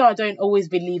 even though I don't always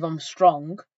believe I'm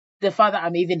strong, the fact that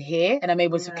I'm even here and I'm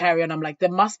able to yeah, carry on, I'm like,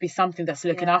 there must be something that's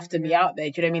looking yeah, after me yeah, out there.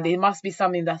 Do you know what I mean? yeah, There must be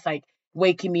something that's like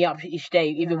waking me up each day,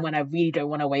 even yeah, when I really don't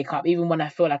want to wake up, even when I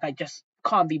feel like I just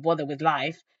can't be bothered with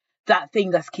life. That thing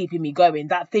that's keeping me going,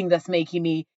 that thing that's making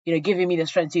me, giving me the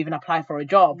strength to even apply for a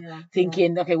job, yeah, yeah.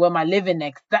 thinking, okay, where am I living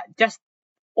next? That just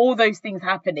all those things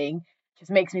happening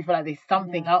just makes me feel like there's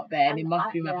something Yeah. out there and it And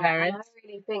must be my and I parents.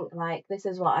 really think like this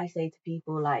is what I say to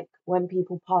people, like when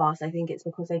people pass, I think it's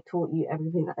because they taught you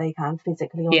everything that they can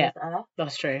physically on Yeah, this earth,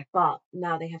 that's true. but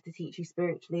now they have to teach you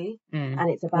spiritually. Mm. And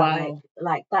it's about Wow.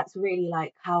 like that's really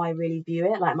like how I really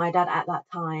view it. Like my dad at that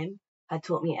time had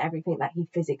taught me everything that he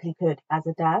physically could as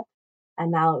a dad,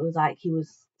 and now it was like he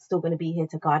was still going to be here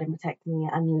to guide and protect me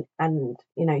and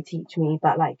teach me,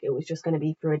 but like it was just going to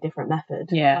be through a different method,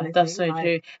 Yeah, kind of that's thing. so Like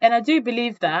true. And I do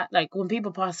believe that, like, when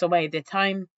people pass away, the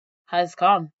time has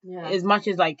come. yeah, As much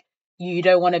as, like, you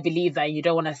don't want to believe that, you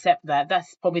don't want to accept that,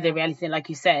 that's probably the yeah, reality. Like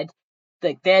you said,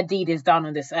 like their deed is done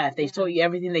on this earth. They've Yeah. taught you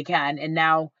everything they can, and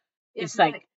now Yeah, it's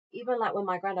 'cause, like even like when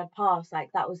my granddad passed,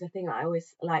 like that was the thing that I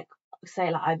always like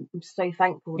say, like I'm so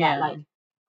thankful that yeah, like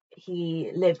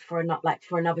he lived for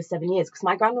another 7 years, because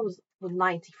my granddad was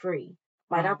 93,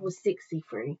 my dad wow, was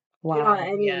 63. Do you know what wow,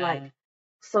 I mean? Like, yeah,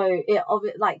 so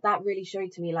like that really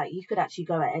showed to me like you could actually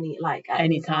go at any time.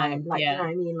 anytime, Like, do you know yeah, what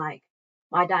I mean? Like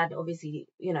my dad, obviously,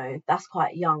 that's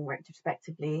quite young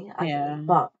retrospectively, yeah,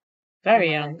 but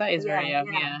very young. That is very yeah,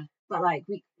 young. yeah. Yeah, But like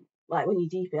when you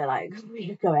deep it, like we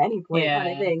could go at any point, kind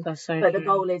of yeah, thing. that's so But the true.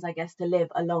 goal is, I guess, to live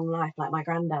a long life like my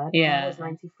granddad. He Yeah, was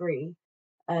 93.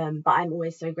 But I'm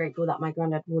always so grateful that my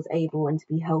granddad was able and to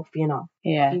be healthy enough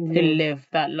yeah, to to live. live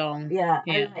that long. Yeah,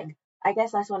 Yeah, and like I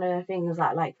guess that's one of the things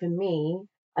that, like, for me,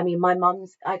 I mean, my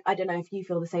mum's. I don't know if you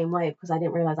feel the same way, because I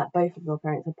didn't realize that both of your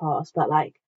parents had passed, but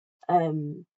like,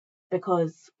 um,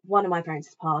 because one of my parents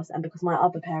has passed, and because my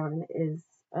other parent is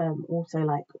also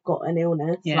like got an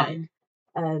illness, yeah, like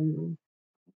um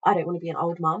I don't want to be an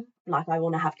old mum. Like, I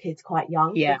want to have kids quite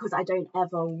young, yeah, because I don't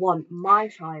ever want my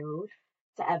child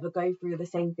to ever go through the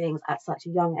same things at such a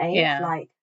young age. yeah, Like,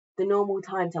 the normal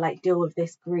time to like deal with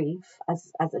this grief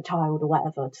as a child or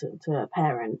whatever to a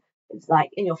parent, it's like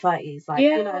in your 30s, like,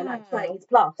 yeah. like 30s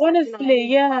plus. Like, do you know what I Honestly,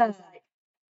 mean? yeah. It's like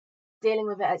dealing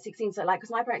with it at 16. So like,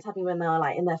 because my parents had me when they were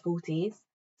like in their 40s,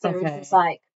 so it was just Okay,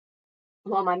 like,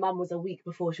 well, my mum was a week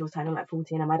before she was turning like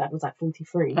 14, and my dad was like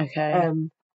 43. okay.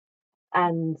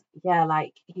 And yeah,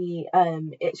 like he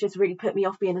it's just really put me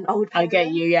off being an old I get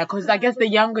parent. you, yeah, because I guess the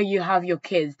younger you have your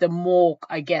kids, the more,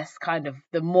 I guess, kind of,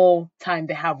 the more time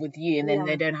they have with you, and then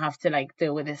they Yeah, don't have to like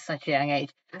deal with this such a young age.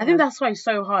 I yeah, think that's why it's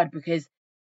so hard because,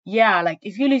 yeah, like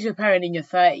if you lose your parent in your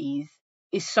 30s,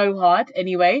 it's so hard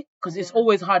anyway, because it's yeah.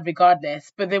 always hard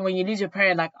regardless. But then when you lose your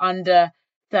parent like under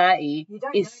 30, You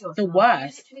don't know it's the yourself. You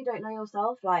worst. literally don't know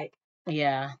yourself. Like,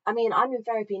 Yeah, I mean, I'm in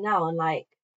therapy now, and like,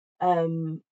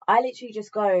 I literally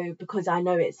just go because I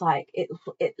know it's like it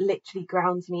literally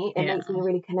grounds me. It yeah, makes me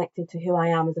really connected to who I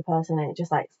am as a person, and it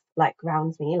just like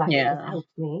grounds me. Like, it just yeah. helps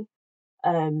me.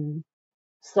 Um,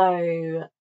 so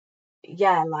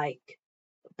yeah, like,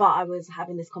 but I was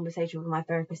having this conversation with my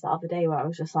therapist the other day where I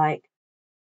was just like,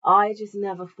 I just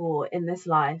never thought in this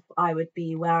life I would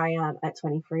be where I am at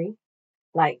 23.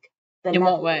 Like, In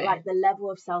what way? the level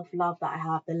of self-love that I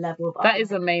have, the level of That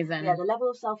is amazing. the level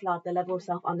of self-love, the level of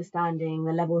self-understanding,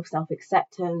 the level of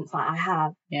self-acceptance that I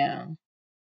have Yeah,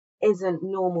 isn't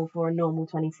normal for a normal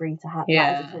 23 to have,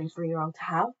 like, as a yeah. 23-year-old to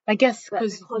have. I guess But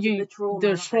because because of the the trauma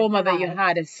that trauma that I've you had,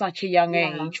 had at such a young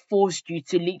yeah, age forced you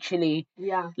to literally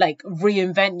yeah, like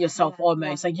reinvent yourself yeah,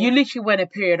 almost. Like you yeah, literally went a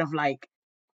period of like,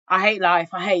 I hate life,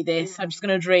 I hate this, I'm yeah. just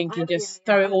gonna drink and Yeah, just yeah,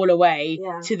 throw it all away,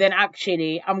 yeah, to then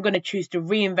actually I'm gonna choose to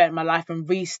reinvent my life and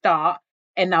restart,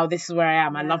 and now this is where I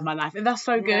am. I love yeah, my life. And that's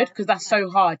so yeah, good because that's yeah. so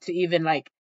hard to even like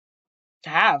to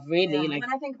have Yeah, really. Like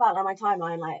when I think about like my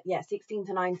timeline, like, yeah, 16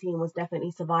 to 19 was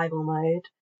definitely survival mode.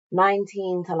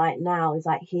 19 to like now is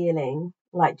like healing.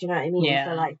 Like, do you know what I mean?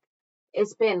 So yeah, like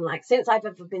it's been like, since I've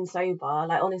ever been sober,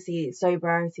 like, honestly,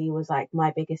 sobriety was like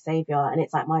my biggest savior, and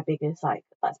it's like my biggest, like,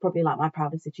 that's probably like my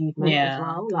proudest achievement as yeah,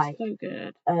 well. that's Like, so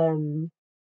good.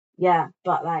 yeah,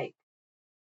 but like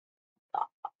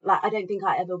I don't think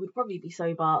I ever would probably be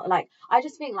sober. Like, I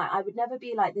just think like I would never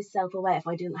be like this self-aware if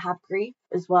I didn't have grief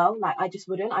as well. Like, I just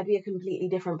wouldn't. I'd be a completely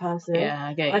different person. Yeah,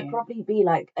 I get I'd you. probably be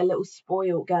like a little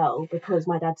spoiled girl because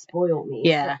my dad spoiled me. So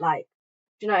Yeah. like,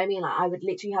 do you know what I mean? Like, I would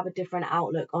literally have a different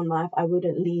outlook on life. I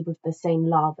wouldn't lead with the same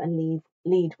love and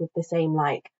lead with the same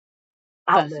like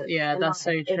outlook in That's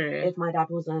life so true. if my dad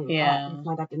wasn't Yeah. if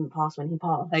my dad didn't pass when he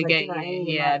passed. I So, do get you know what I you.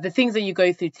 mean? Yeah. Like, The things that you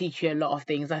go through teach you a lot of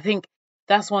things. I think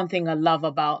that's one thing I love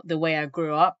about the way I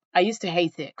grew up. I used to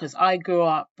hate it because I grew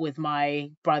up with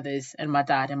my brothers and my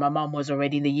dad, and my mum was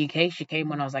already in the UK. She came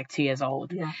when I was like 2 years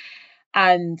old. yeah,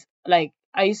 And like,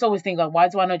 I used to always think, like, why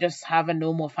do I not just have a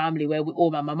normal family where we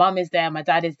all, my mum is there, my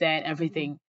dad is there, and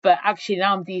everything. But actually,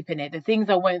 now I'm deep in it. The things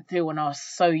I went through when I was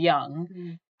so young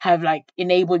mm, have like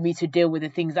enabled me to deal with the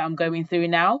things that I'm going through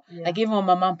now. yeah, Like even when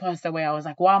my mum passed away, I was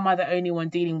like, why am I the only one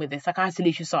dealing with this? Like I had to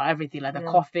literally sort everything, like the yeah,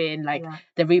 coffin, like yeah,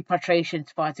 the repatriation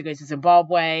for her to go to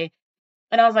Zimbabwe.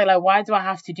 And I was like, why do I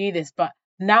have to do this? But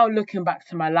now looking back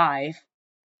to my life,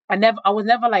 I was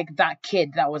never like that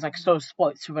kid that was like so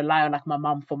spoilt to rely on like my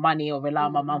mum for money or rely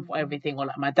on my mum for mm. everything, or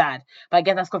like my dad. But I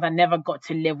guess that's because I never got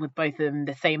to live with both of them in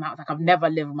the same house. Like I've Yeah. never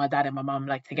lived with my dad and my mum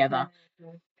like Okay. together.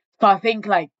 Okay. So I think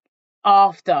like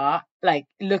after like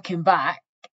looking back,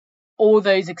 all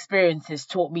those experiences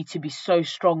taught me to be so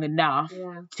strong enough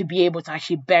Yeah. to be able to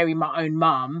actually bury my own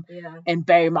mum Yeah. and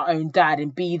bury my own dad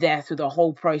and be there through the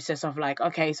whole process of like,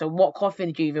 okay, so what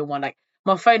coffin do you even want? Like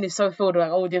my phone is so filled with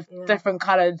like all the Yeah. different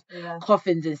coloured Yeah.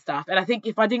 coffins and stuff. And I think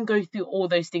if I didn't go through all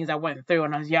those things I went through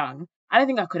when I was young, I don't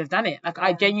think I could have done it. Like, I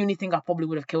Yeah. genuinely think I probably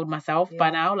would have killed myself by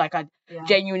Yeah. now. Like, I Yeah.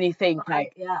 genuinely think, But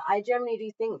like, I generally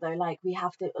do think though, like we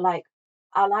have to, like,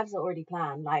 our lives are already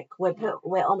planned. Like we're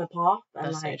on a path, and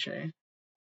that's so like true.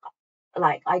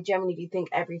 I generally do think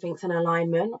everything's in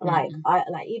alignment. Like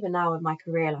even now with my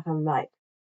career, like I'm like,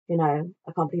 you know,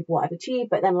 I can't believe what I've achieved.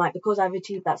 But then like because I've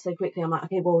achieved that so quickly, I'm like,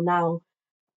 okay, well now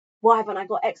why haven't I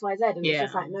got X, Y, Z? And it's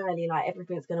just like, no, Ellie, like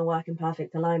everything's gonna work in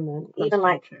perfect alignment. That's even so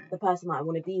like true. the person that I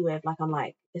want to be with, like I'm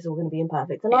like, it's all gonna be in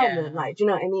perfect alignment. Like, do you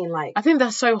know what I mean? Like, I think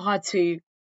that's so hard to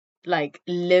like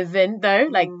live in though,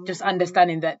 like just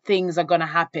understanding that things are gonna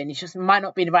happen. It just might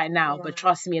not be right now, but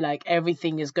trust me, like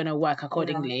everything is gonna work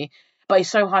accordingly. But it's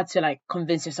so hard to like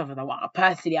convince yourself of that. Well,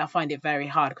 personally, I find it very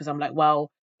hard because I'm like, well,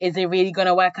 is it really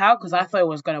gonna work out? Because I thought it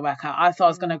was gonna work out. I thought I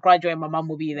was gonna graduate, my mum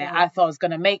will be there. I thought I was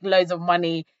gonna make loads of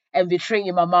money and be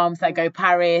treating my mum to like go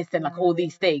Paris and like all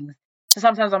these things. So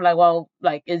sometimes I'm like, well,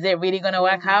 like, is it really gonna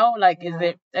work out? Like,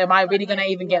 am I really gonna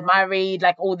even get married?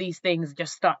 Like, all these things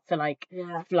just start to like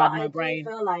flood my brain.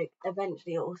 I feel like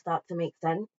eventually it will start to make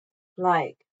sense.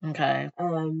 Like, okay.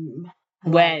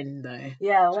 When though?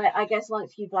 Yeah, well, I guess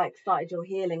once you've like started your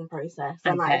healing process,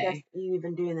 and like, I guess you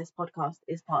even doing this podcast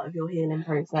is part of your healing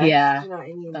process. Yeah, do you know what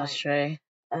I mean? That's like,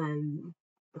 true.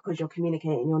 Because you're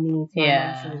communicating your needs, your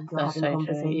emotions, you're having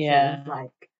conversations.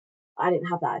 Like, I didn't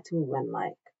have that at all when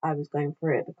like I was going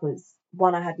through it, because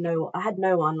one, I had no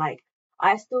one. Like,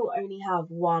 I still only have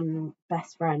one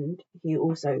best friend who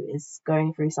also is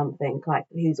going through something, like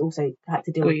who's also had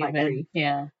to deal with like grief.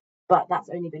 Yeah. But that's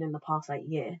only been in the past like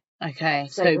year. Okay.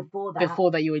 So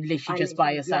before that you were literally just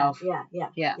by yourself.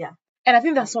 Yeah. And I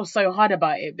think that's what's so hard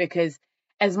about it, because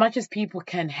as much as people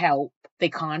can help, they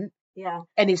can't. Yeah.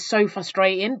 And it's so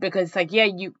frustrating because it's like, yeah,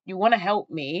 you want to help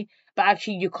me, but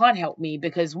actually you can't help me,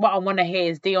 because what I want to hear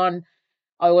is, Dion,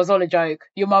 oh, it was all a joke.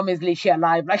 Your mum is literally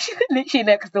alive, like she's literally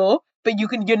next door. But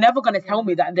you're never gonna tell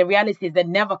me that. And the reality is they're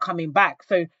never coming back.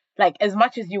 So like, as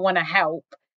much as you want to help,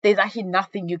 there's actually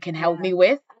nothing you can help me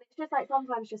with. And it's just like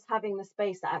sometimes just having the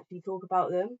space to actually talk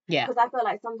about them. Yeah. Because I feel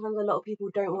like sometimes a lot of people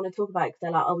don't want to talk about it because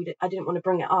they're like, oh, I didn't want to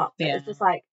bring it up. But it's just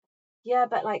like, yeah,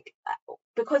 but like,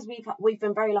 because we've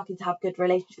been very lucky to have good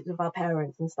relationships with our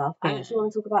parents and stuff. I actually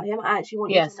want to talk about him. I actually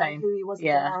want you to know who he was as a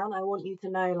man. I want you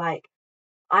to know, like,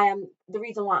 the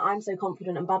reason why I'm so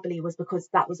confident and bubbly was because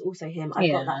that was also him. I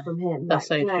got that from him. That's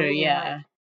like, so true. Like,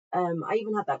 I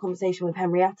even had that conversation with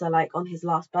Henrietta, like on his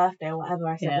last birthday or whatever.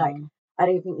 I said, like, I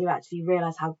don't think you actually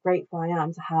realise how grateful I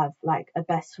am to have like a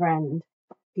best friend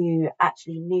who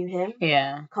actually knew him.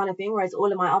 Kind of thing. Whereas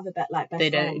all of my other best friends, they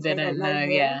don't know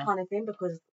him, kind of thing,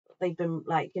 because they've been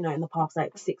like, you know, in the past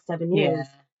like 6-7 years.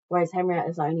 Whereas Henrietta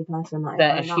is the only person that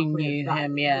actually knew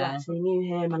him. Who actually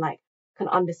knew him and like can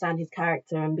understand his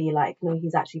character and be like, no,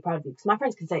 he's actually proud of you. Because my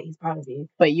friends can say he's proud of you,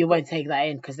 but you won't take that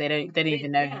in because they don't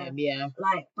even know him.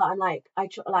 Like, but I'm like, I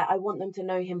want them to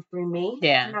know him through me. You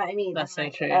know what I mean? That's so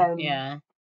true. And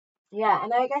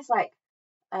I guess like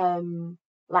I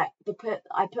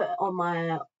put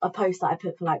on a post that I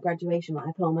put for like graduation, that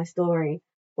I put on my story,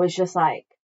 was just like,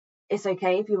 it's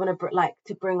okay if you want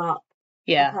to bring up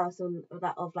a person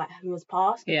of like who has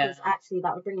passed, because actually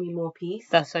that would bring me more peace.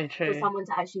 That's so true. For someone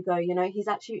to actually go, you know, he's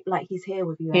actually like, he's here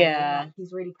with you. Like,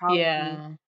 he's really proud of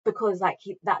you, because like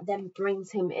that then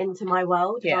brings him into my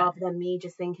world rather than me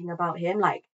just thinking about him.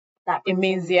 Like, that it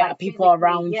means him, like, people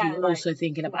around you also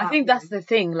thinking about. I think that's the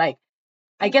thing. Like,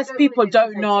 I guess people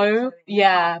don't know,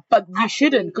 but you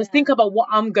shouldn't, because think about what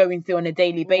I'm going through on a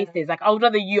daily basis. Like, I would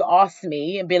rather you ask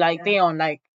me and be like, Dion,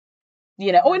 like,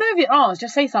 you know, or not even ask,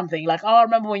 just say something like, oh, I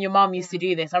remember when your mom used to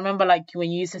do this. I remember like when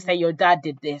you used to say your dad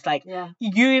did this. Like,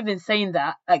 you even saying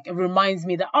that, like, it reminds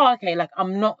me that, oh, okay, like,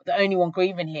 I'm not the only one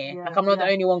grieving here. Like, I'm not the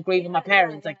only one grieving my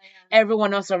parents. Like,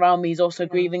 everyone else around me is also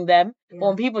grieving them. But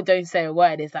when people don't say a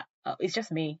word, it's like, oh, it's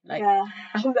just me. Like,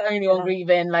 I'm the only one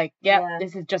grieving. Like,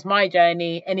 this is just my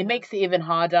journey. And it makes it even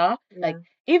harder. Like,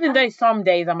 even though some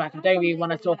days I'm like, I don't really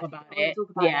want to talk about it.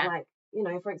 Like, you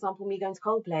know, for example, me going to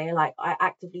Coldplay, like, I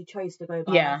actively chose to go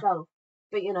by myself.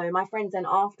 But, you know, my friends then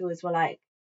afterwards were like,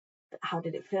 how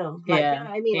did it feel? Like, you know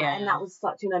what I mean? Like, and that was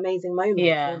such an amazing moment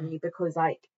for me, because,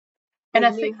 like, I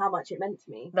knew how much it meant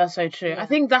to me. That's so true. I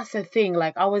think that's the thing.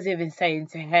 Like, I was even saying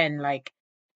to Hen, like,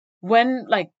 when,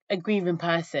 like, a grieving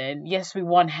person, yes, we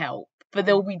want help, but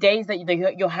there will be days that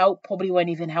your help probably won't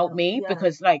even help me,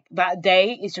 because, like, that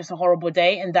day is just a horrible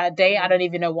day, and that day I don't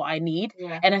even know what I need.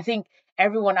 And I think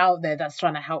everyone out there that's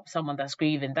trying to help someone that's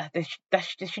grieving, that they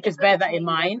should just bear that in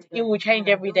mind. It will change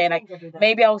every day. Like,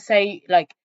 maybe I'll say,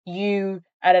 like,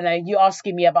 I don't know, you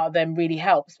asking me about them really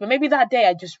helps. But maybe that day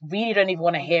I just really don't even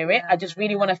want to hear it. I just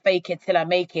really want to fake it till I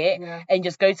make it and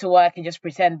just go to work and just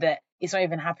pretend that it's not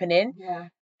even happening. Yeah.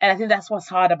 And I think that's what's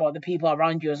hard about the people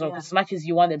around you as well. Because as much as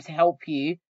you want them to help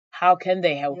you, how can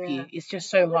they help you? It's just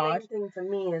so hard. The main thing for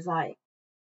me is like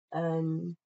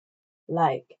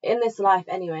in this life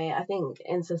anyway, I think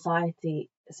in society,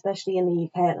 especially in the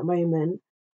UK at the moment,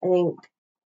 I think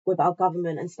with our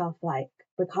government and stuff, like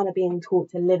we're kind of being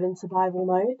taught to live in survival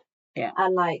mode. Yeah.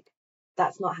 And like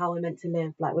that's not how we're meant to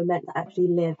live. Like we're meant to actually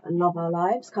live and love our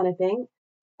lives, kind of thing.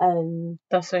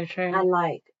 That's so true. And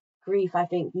like grief, I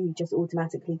think you just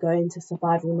automatically go into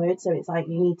survival mode. So it's like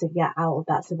you need to get out of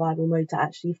that survival mode to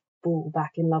actually fall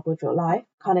back in love with your life,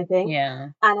 kind of thing. Yeah.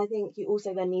 And I think you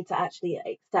also then need to actually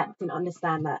accept and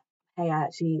understand that, hey, I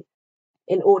actually,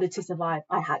 in order to survive,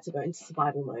 I had to go into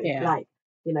survival mode. Yeah. Like,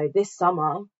 you know, this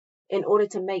summer, in order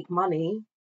to make money,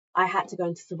 I had to go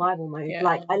into survival mode. Yeah.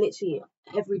 Like I literally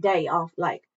every day after,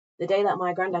 like the day that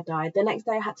my granddad died, the next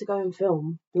day I had to go and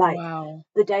film. Like wow.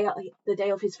 the day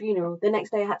of his funeral, the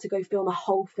next day I had to go film a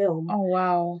whole film. Oh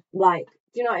wow. Like,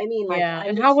 do you know what I mean? Like, yeah.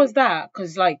 And how was that?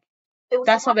 Because like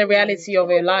that's not the reality of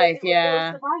your life. It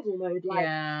was survival mode.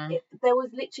 Like there was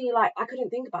literally like I couldn't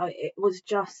think about it. It was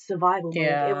just survival mode.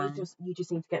 It was just you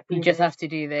just need to get through. You just have to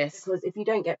do this because if you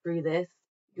don't get through this,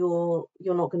 you're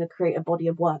not going to create a body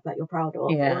of work that you're proud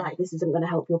of. Yeah. Or like this isn't going to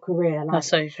help your career. Like, that's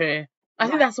so true. I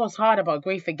think that's what's hard about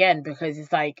grief again, because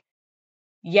it's like,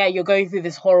 yeah, you're going through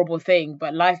this horrible thing,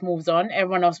 but life moves on.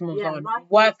 Everyone else moves on.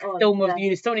 Work still moves.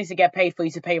 You still need to get paid for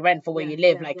you to pay rent for where you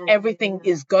live. Like everything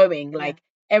is going. Like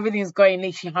everything's going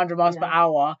literally 100 miles per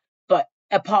hour, but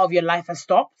a part of your life has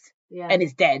stopped and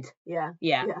it's dead. Yeah.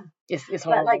 It's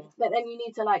horrible. But then you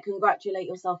need to like congratulate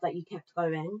yourself that you kept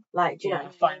going. Like, do you know,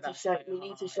 you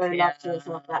need to show love to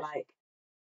yourself that like,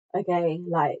 okay,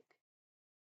 like,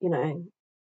 you know.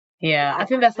 Yeah, I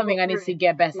think that's something I need to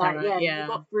get better at. You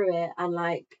got through it, and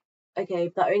like, okay,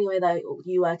 if the only way that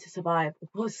you were to survive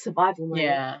was survival mode,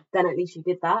 then at least you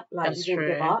did that. Like, that's you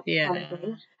didn't give up. Kind of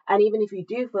thing. And even if you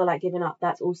do feel like giving up,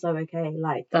 that's also okay.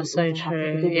 Like, that's so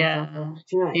true. Do you know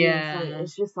what I mean? So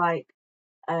it's just like,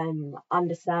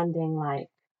 understanding, like,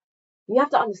 you have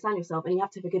to understand yourself and you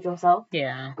have to forgive yourself.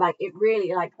 Yeah. Like, it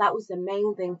really, like, that was the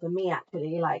main thing for me,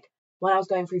 actually. Like, when I was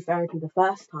going through therapy the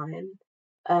first time,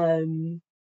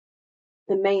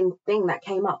 the main thing that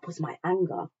came up was my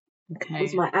anger. Okay.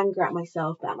 Was my anger at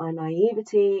myself, at my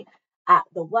naivety, at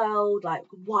the world. Like,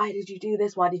 why did you do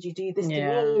this? Why did you do this to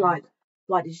me? Like,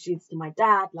 why did you do this to my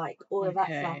dad? Like, all of that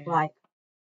stuff. Like,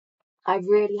 I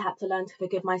really had to learn to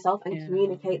forgive myself and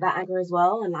communicate that anger as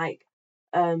well. And like,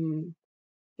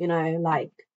 you know,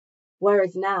 like,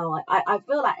 whereas now, I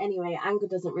feel like anyway, anger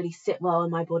doesn't really sit well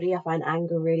in my body. I find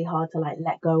anger really hard to like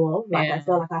let go of. Like, I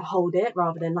feel like I hold it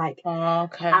rather than like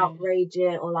outrage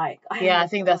it or like. I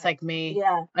think that's like me.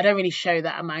 Yeah. I don't really show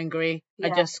that I'm angry.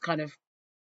 I just kind of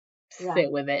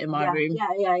sit with it in my room.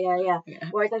 Yeah.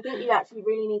 Whereas I think you actually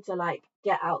really need to like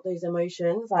get out those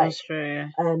emotions. Like, that's true.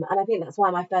 And I think that's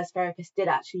why my first therapist did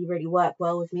actually really work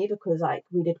well with me, because like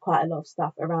we did quite a lot of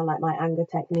stuff around like my anger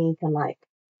technique and like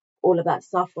all of that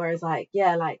stuff. Whereas like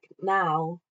like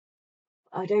now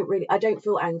I don't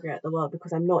feel angry at the world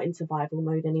because I'm not in survival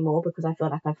mode anymore, because I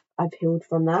feel like I've healed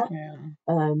from that.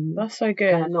 That's so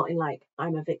good. And I'm not in like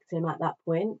I'm a victim at that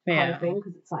point kind of thing,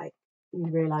 because it's like you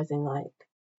realizing like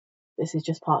this is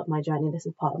just part of my journey, this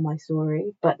is part of my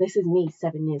story, but this is me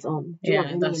 7 years on. Do you know what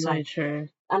I mean? That's like, so true.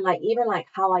 And like even like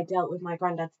how I dealt with my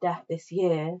granddad's death this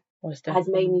year has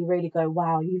made me really go,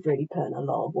 wow, you've really put in a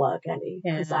lot of work, Ellie.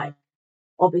 Because like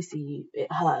obviously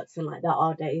it hurts, and like there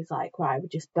are days like where I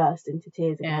would just burst into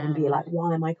tears again and be like,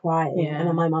 why am I crying? And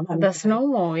then my mum having that's to say,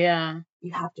 normal.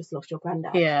 You have just lost your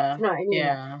granddad. Do you know what I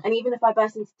mean? And even if I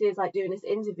burst into tears like doing this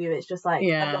interview, it's just like a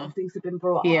lot of things have been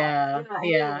brought up. Do you know what I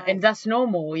mean? Like, and that's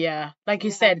normal. Like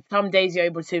you said, some days you're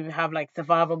able to have like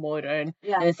survival mode, and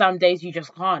some days you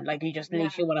just can't. Like you just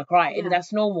literally want to cry, and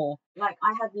that's normal. Like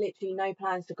I have literally no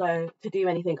plans to go to do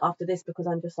anything after this, because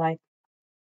I'm just like,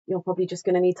 you're probably just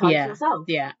going to need time to yourself.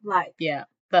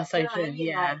 That's so true. I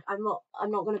mean? Like,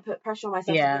 I'm not going to put pressure on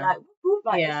myself to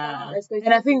be like, let's go.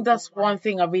 And I think that's one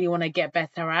thing I really want to get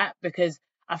better at, because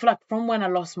I feel like from when I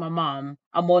lost my mum,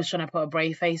 I'm always trying to put a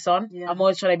brave face on. I'm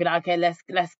always trying to be like, okay, let's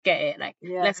get it. Like,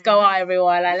 let's go out,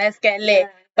 everyone. Like, let's get lit.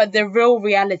 But the real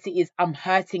reality is I'm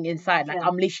hurting inside. Like,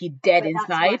 I'm literally dead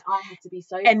inside. That's why I have to be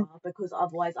sober, because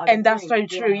otherwise I and that's so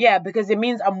true. Because it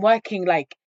means I'm working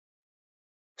like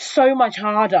so much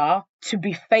harder to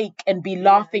be fake and be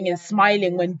laughing and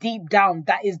smiling when deep down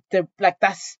that is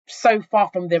that's so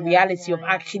far from the reality of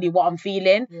actually what I'm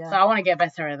feeling. So I want to get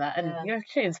better at that, and you're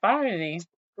actually inspiring me.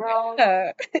 Girl,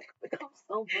 Yeah. become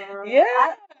sober. Yeah.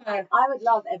 I would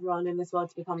love everyone in this world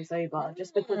to become sober,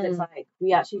 just because it's like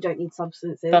we actually don't need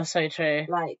substances. That's so true.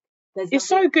 Like, there's It's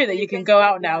nothing, so good that you can go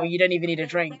out now and you don't even need a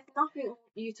drink. There's nothing more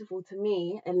beautiful to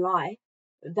me in life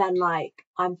than like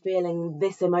I'm feeling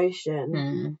this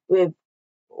emotion with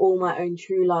all my own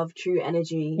true love, true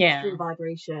energy, true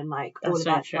vibration, like all of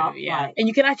that stuff. Yeah. Like, and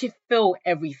you can actually feel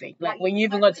everything. Like when you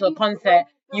even got to a concert,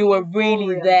 you were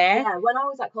really there. Yeah, when I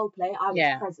was at Coldplay, I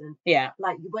was present. Yeah.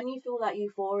 Like when you feel that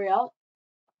euphoria,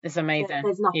 it's amazing.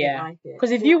 There's nothing like it.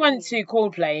 Because if you went to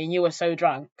Coldplay and you were so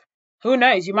drunk, who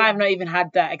knows? You might have not even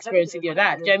had that experience with your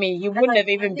dad. Do you know what I mean? You wouldn't have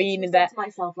even been in that. To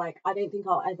myself, like, I don't think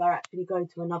I'll ever actually go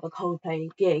to another Coldplay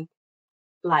gig,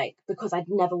 like, because I'd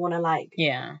never want to like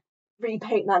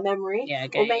repaint that memory. Yeah,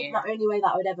 or maybe the only way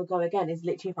that I would ever go again is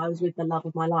literally if I was with the love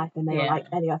of my life and they were like,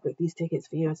 Ellie, I've booked these tickets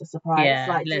for you as a surprise. Yeah,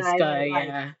 like, let's go. Like,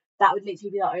 that would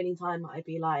literally be the only time that I'd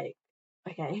be like,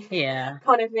 okay,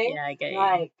 kind of thing. Yeah, I get you.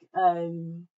 Like,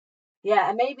 yeah,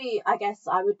 and maybe I guess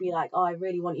I would be like, oh, I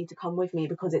really want you to come with me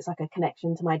because it's like a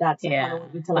connection to my dad. So I kind of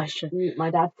want you to like meet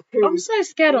my dad. I'm so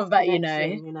scared of that, you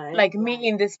know, like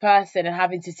meeting this person and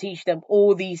having to teach them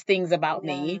all these things about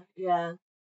me. Yeah.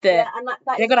 That and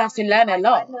they're gonna have to learn a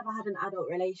lot. I've never had an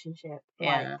adult relationship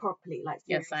like properly, like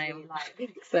seriously, same. like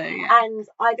so and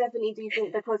I definitely do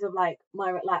think because of like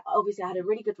my like obviously I had a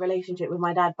really good relationship with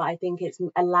my dad, but I think it's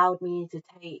allowed me to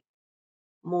take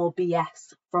more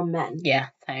BS from men. Yeah,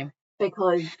 same.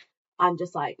 Because I'm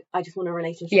just like, I just want a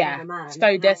relationship with a man.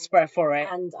 So desperate for it.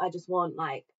 And I just want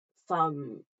like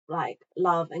some like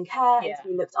love and care and to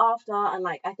be looked after. And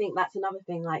like, I think that's another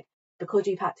thing, like, because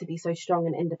you've had to be so strong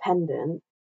and independent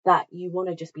that you want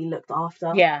to just be looked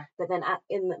after. Yeah. But then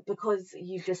because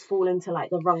you've just fallen to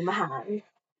like the wrong man,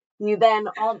 you then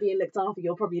aren't being looked after.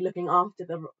 You're probably looking after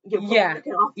them. Looking after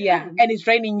him. And it's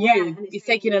draining you. It's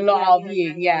taking a lot out of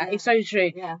you. Yeah, it's so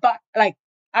true. Yeah. But like,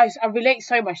 I relate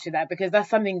so much to that because that's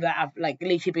something that I've like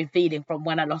literally been feeling from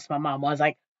when I lost my mum. I was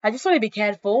like, I just want to be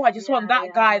cared for. I just want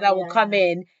that guy that will come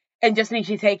in and just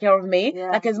literally take care of me.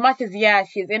 Like as much as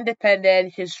she's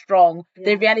independent, she's strong.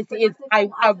 The reality is, I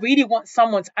really want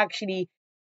someone to actually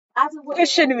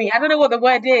cushion me. I don't know what the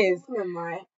word is.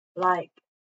 Right? Like,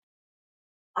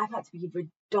 I've had to be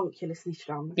ridiculously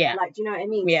strong. Yeah. Like, do you know what I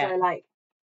mean? Yeah. So like,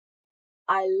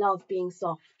 I love being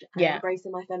soft and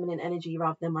embracing my feminine energy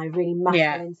rather than my really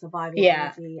masculine survival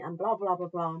energy and blah, blah, blah,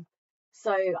 blah.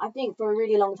 So I think for a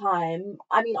really long time,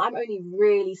 I mean, I'm only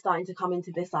really starting to come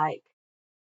into this, like,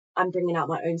 I'm bringing out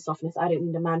my own softness. I don't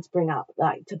need a man to bring out,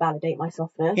 like, to validate my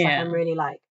softness. Like, I'm really,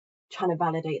 like, trying to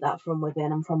validate that from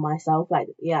within and from myself. Like,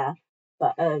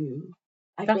 but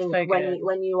I think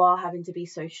when you are having to be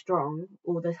so strong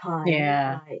all the time,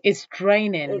 like, it's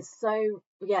draining. It's so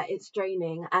it's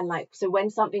draining, and like so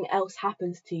when something else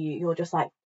happens to you, you're just like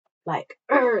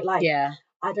I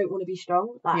don't want to be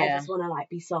strong. Like I just want to like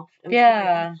be soft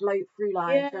and float through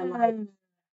life and like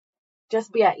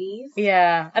just be at ease.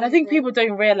 Yeah, and I think people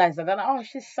don't realize that. They're like, oh,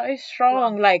 she's so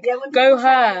strong. Like, go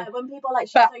her. When people are like,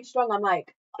 she's so strong, I'm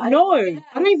like, I don't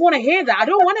even want to hear that. I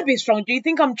don't want to be strong. Do you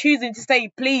think I'm choosing to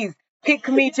say, please pick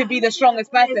me to be the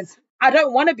strongest person? I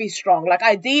don't want to be strong. Like,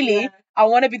 ideally, I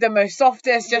want to be the most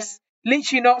softest, just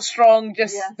literally not strong,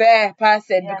 just there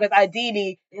person. Because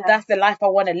ideally, that's the life I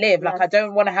want to live. Like, I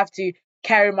don't want to have to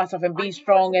carry myself and be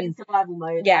strong and survival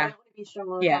mode. I don't want to be strong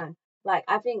all the time. Like,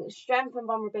 I think strength and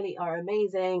vulnerability are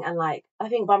amazing, and like I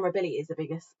think vulnerability is the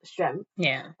biggest strength.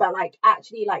 Yeah. But like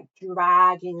actually like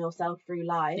dragging yourself through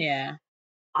life. Yeah.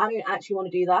 I don't actually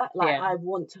want to do that. Like I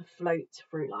want to float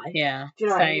through life. Yeah. Do you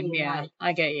know what I mean? Yeah. Like,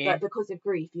 I get you. But because of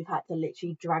grief, you've had to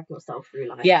literally drag yourself through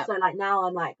life. Yeah. So like now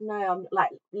I'm like, no, I'm like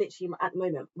literally at the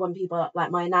moment when people like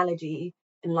my analogy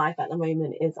in life at the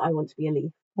moment is I want to be a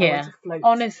leaf. I want to float.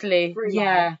 Honestly. Through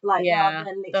life. Like rather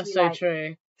than literally, that's so like,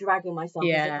 true. Dragging myself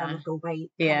as if I'm like a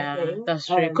weight. Yeah, kind of thing. That's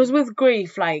true. Because with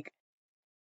grief, like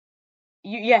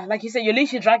like you said, you're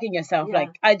literally dragging yourself.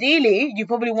 Like ideally, you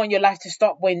probably want your life to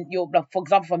stop when you're, like, for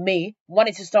example, for me, want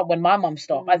it to stop when my mum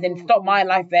stopped, as in stop my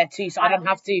life there too, so I don't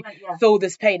have to feel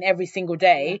this pain every single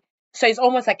day. So it's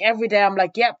almost like every day I'm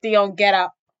like, yep, Dion, get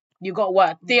up. You got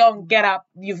work. Dion, get up.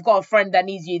 You've got a friend that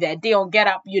needs you there. Dion, get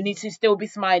up. You need to still be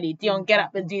smiley. Dion, get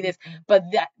up and do this. But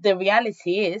the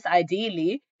reality is,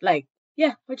 ideally, like,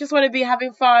 I just want to be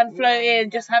having fun, floating,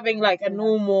 just having like a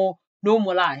normal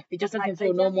life. It just doesn't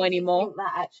feel normal anymore. I think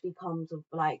that actually comes with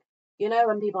like, you know,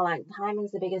 when people are like,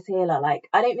 timing's the biggest healer. Like,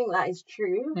 I don't think that is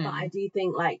true, but I do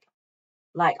think like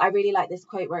Like, I really like this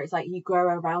quote where it's like, you grow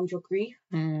around your grief.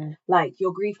 Like,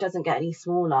 your grief doesn't get any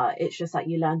smaller. It's just like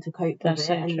you learn to cope with it,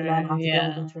 and you learn how to deal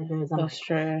with the triggers. And That's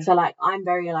true. So like, I'm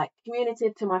very like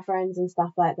communicative to my friends and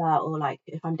stuff like that, or like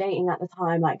if I'm dating at the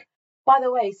time, like, by the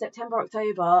way, September,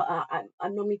 October,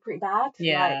 I'm normally pretty bad.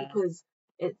 Like, because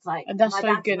it's like, and that's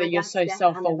so good that you're so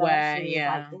self-aware.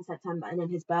 Like in September, and then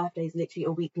his birthday is literally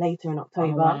a week later in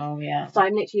October. Oh, wow, So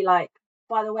I'm literally like,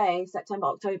 by the way, September,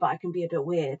 October, I can be a bit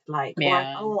weird. Like,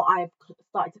 or I've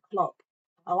started to clock,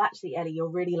 oh, actually, Ellie, you're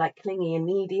really like clingy and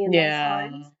needy in those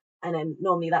times. And then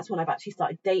normally that's when I've actually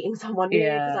started dating someone new,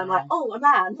 because I'm like, oh, a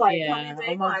man, like,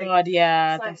 oh my god, so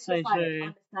that's so true.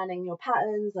 Like, understanding your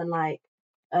patterns and like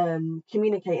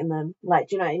communicating them, like,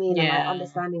 do you know what I mean? And like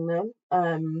understanding them.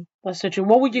 That's so true.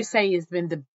 What would you say has been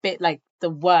the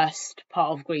worst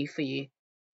part of grief for you?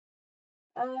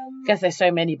 I guess there's so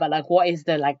many, but like, what is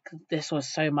this was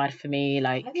so mad for me?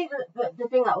 Like, I think the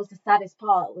thing that was the saddest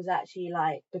part was actually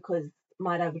like, because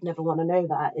my dad would never want to know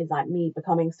that, is like me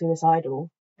becoming suicidal.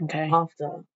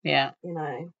 After. You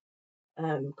know,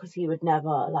 because he would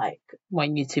never like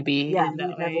want you to be. He would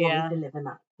never want me to live in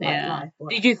that life.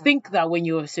 Did you think that when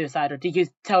you were suicidal? Did you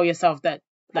tell yourself that?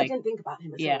 Like, I didn't think about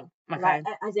him at all. Okay.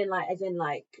 As in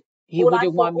like. He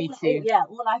wouldn't want me to.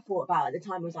 All I thought about at the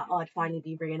time was like, oh, I'd finally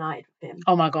be reunited with him.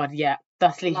 Oh my god,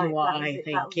 that's literally what I think.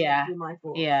 That was literally my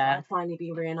thought. I'd finally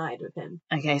be reunited with him.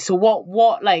 Okay, so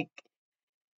what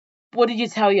did you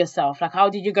tell yourself? Like, how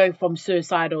did you go from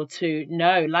suicidal to,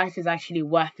 no, life is actually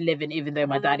worth living even though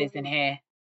my dad isn't here?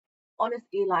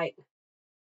 Honestly, like,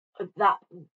 that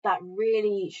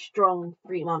really strong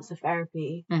 3 months of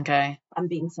therapy and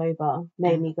being sober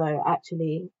made me go,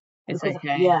 actually, it's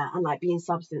okay. Yeah, and like being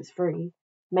substance free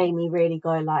made me really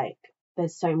go, like,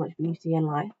 there's so much beauty in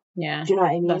life. Yeah. Do you know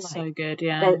what I mean? That's like, so good,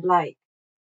 yeah. Like,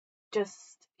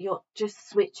 just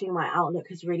switching my outlook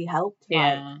has really helped.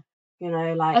 Yeah. Like, you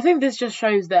know, like, I think this just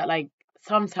shows that like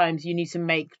sometimes you need to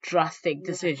make drastic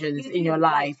decisions in your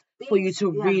life for you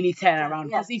to really turn around.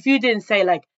 Because if you didn't say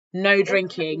like no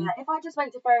drinking, if I just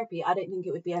went to therapy, I don't think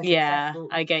it would be as successful.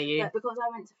 I get you. But because I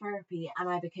went to therapy and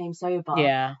I became sober,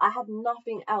 I had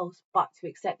nothing else but to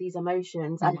accept these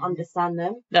emotions and understand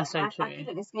them. That's so true. I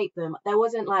couldn't escape them. There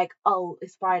wasn't like, oh,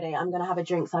 it's Friday, I'm gonna have a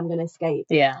drink, so I'm gonna escape.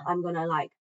 I'm gonna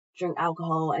like drink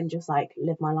alcohol and just like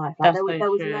live my life. Like, there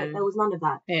was none of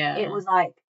that. It was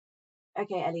like,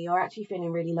 okay, Ellie, you're actually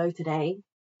feeling really low today.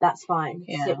 That's fine.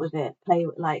 Sit with it. Play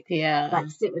like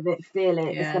sit with it. Feel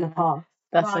it. It's gonna pass.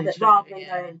 Rather than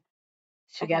going,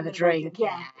 should have a drink.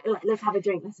 Let's have a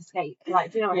drink. Let's escape.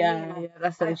 Like, do you know what I mean? Like,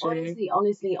 that's so true.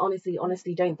 Honestly,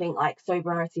 don't think like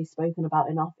sobriety is spoken about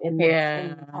enough in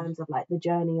terms of like the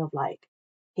journey of like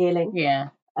healing.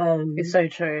 It's so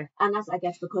true. And that's, I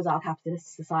guess, because our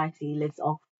capitalist society lives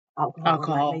off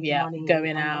alcohol, like money,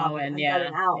 going out and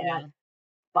going out. Like,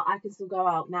 but I can still go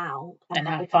out now and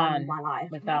have fun my life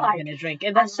without having a drink,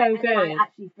 and that's so good. I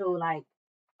actually feel like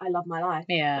I love my life.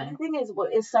 But the thing is,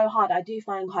 what is so hard, I do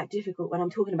find quite difficult when I'm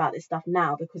talking about this stuff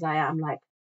now, because I am like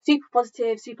super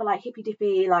positive, super like hippy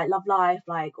dippy, like love life,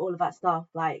 like all of that stuff.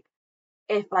 Like,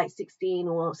 if like 16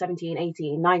 or 17,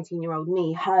 18, 19-year-old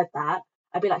me heard that,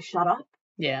 I'd be like, shut up.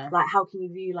 Like, how can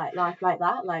you view like life like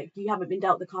that? Like, you haven't been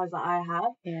dealt the cards that I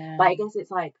have. But I guess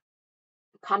it's like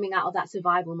coming out of that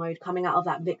survival mode, coming out of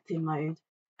that victim mode,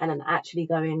 and then actually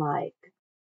going like,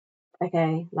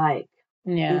 okay, like,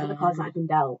 these are the cards that I've been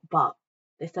dealt, but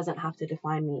this doesn't have to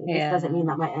define me. This doesn't mean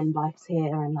that my end life's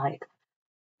here and like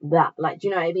that. Like, do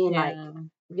you know what I mean? Like,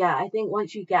 I think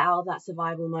once you get out of that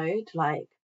survival mode, like,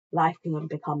 life can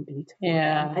become beautiful.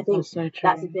 I think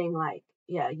that's the thing. Like,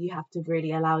 you have to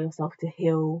really allow yourself to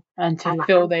heal and to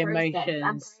feel the emotions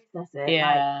and process it.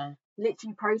 Like,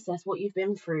 literally process what you've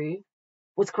been through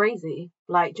was crazy.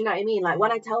 Like, do you know what I mean? Like,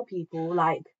 when I tell people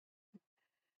like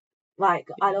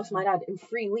I lost my dad in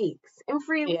 3 weeks.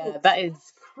 That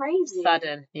is crazy.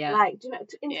 Sudden. Like, do you know,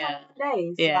 in 7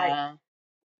 days.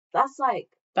 Like,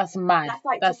 that's mad.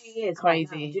 That's 2 years.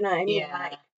 Crazy. Right, do you know what I mean?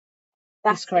 Like,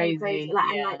 that's crazy. So crazy.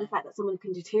 Like, and like the fact that someone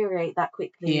can deteriorate that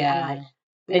quickly. And like,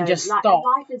 and just stop.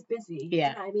 Life is busy. Do you know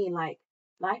what I mean? Like,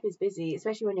 life is busy,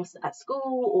 especially when you're at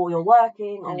school or you're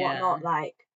working or whatnot.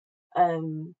 Like,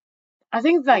 I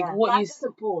think like what life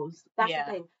doesn't pause. That's the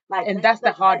thing. Like, and that's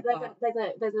the hard part.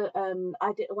 There's a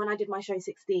when I did my show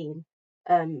 16,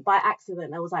 by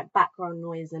accident there was like background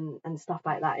noise and stuff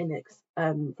like that in it,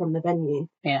 from the venue.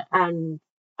 And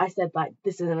I said, like,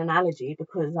 this is an analogy,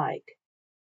 because like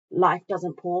life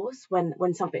doesn't pause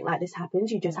when something like this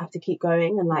happens. You just have to keep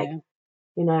going, and like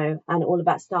you know, and all of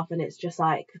that stuff. And it's just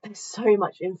like, there's so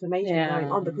much information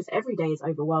going on because every day is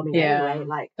overwhelming anyway.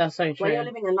 Like, that's so true. when you're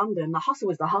living in London, the hustle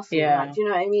is the hustle. Yeah. Like, do you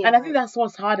know what I mean? And I think that's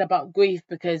what's hard about grief,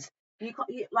 because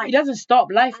it doesn't stop.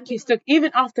 Life keeps stuck.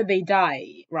 Even after they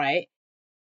die, right?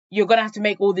 You're going to have to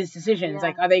make all these decisions.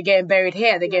 Like, are they getting buried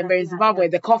here? Are they getting buried in Zimbabwe?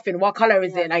 The coffin, what color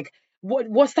is it? Like,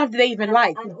 what stuff do they even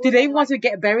like? Do they want to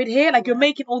get buried here? Like, you're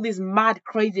making all these mad,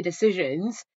 crazy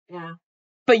decisions. Yeah.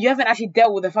 But you haven't actually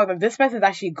dealt with the fact that this person's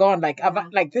actually gone. Like,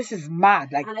 like, this is mad.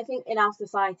 Like, and I think in our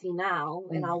society now,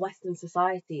 in our Western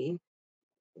society,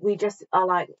 we just are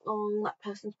like, oh, that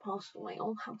person's passed away.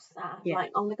 Oh, how sad.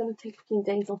 Like, oh, they're going to take 15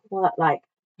 days off work. Like,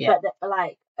 but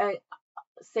like,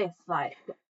 sis, like,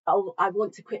 oh, I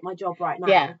want to quit my job right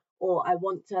now. Or I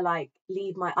want to like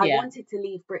leave I wanted to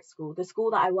leave Brit school, the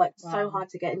school that I worked so hard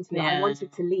to get into. I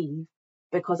wanted to leave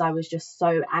because I was just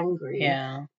so angry.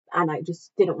 And I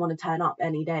just didn't want to turn up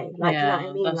any day. Like, you know what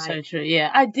I mean? That's like, so true.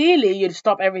 Yeah. Ideally, you'd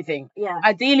stop everything. Yeah.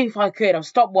 Ideally, if I could, I'll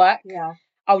stop work. Yeah.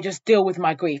 I'll just deal with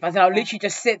my grief. I'll literally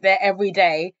just sit there every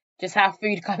day, just have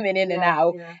food coming in and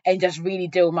out, and just really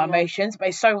deal with my emotions. But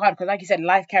it's so hard because, like you said,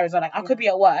 life carries on. Like, I could be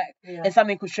at work and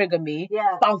something could trigger me.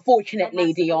 Yeah. But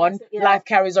unfortunately, Dion, life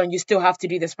carries on. You still have to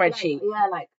do the spreadsheet.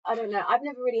 Like, I don't know. I've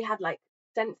never really had like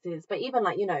senses, but even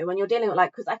like, you know, when you're dealing with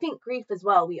like, because I think grief as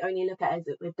well, we only look at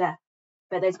it with death,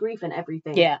 but there's grief in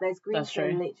everything. Yeah, there's grief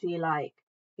in literally like,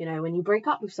 you know, when you break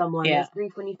up with someone. There's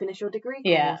grief when you finish your degree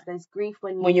course. There's grief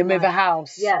when you move a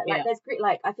house. Like there's grief.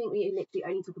 Like, I think we literally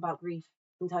only talk about grief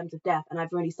in terms of death, and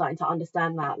I've really started to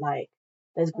understand that like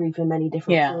there's grief in many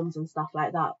different forms and stuff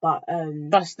like that. But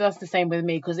that's the same with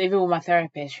me, because even with my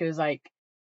therapist, she was like,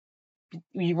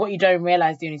 what you don't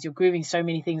realize, Dion, is you're grieving so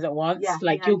many things at once.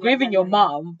 You're grieving your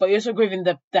mum, but you're also grieving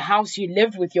the house you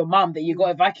lived with your mum that you got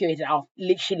evacuated out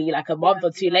literally like a month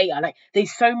or two later. Like,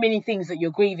 there's so many things that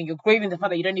you're grieving. You're grieving the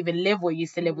fact that you don't even live where you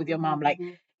used to live with your mum. Like,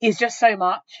 it's just so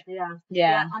much.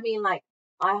 Yeah. I mean, like,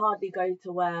 I hardly go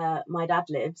to where my dad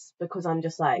lives because I'm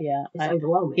just like, it's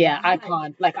overwhelming. I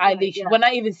can't. Like, I literally, when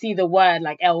I even see the word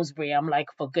like Aylesbury, I'm like,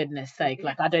 for goodness sake,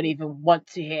 like, I don't even want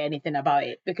to hear anything about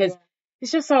it because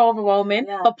it's just so overwhelming.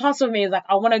 But part of me is like,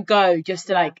 I want to go just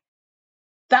to like,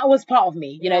 that was part of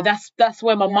me. You know, that's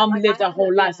where my mum lived her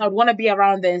whole life. So I'd want to be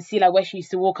around there and see like where she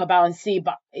used to walk about and see,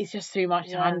 but it's just too much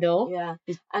to handle. Yeah.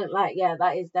 And like,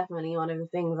 that is definitely one of the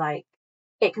things, like,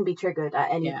 it can be triggered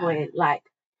at any point. Like,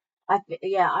 I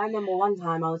remember one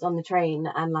time I was on the train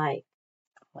and like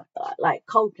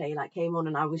Coldplay like came on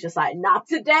and I was just like, not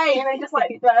today, and I just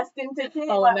like burst into tears.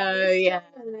 Oh like, no,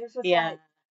 it's just like,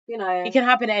 you know, it can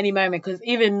happen at any moment. Because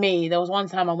even me, there was one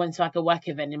time I went to like a work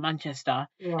event in Manchester,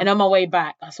 and on my way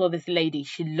back I saw this lady.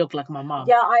 She looked like my mum.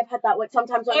 Yeah, I've had that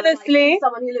sometimes when honestly, like,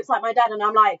 someone who looks like my dad, and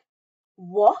I'm like,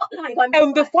 what? Like,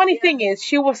 and the funny thing is,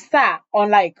 she was sat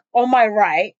on my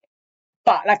right,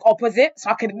 but like opposite, so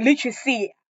I could literally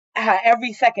see her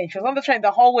every second. She was on the train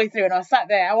the whole way through, and I was sat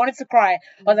there. I wanted to cry. I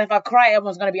was like, if I cry,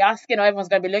 everyone's gonna be asking, or everyone's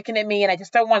gonna be looking at me, and I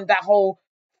just don't want that whole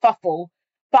fuffle.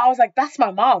 But I was like, that's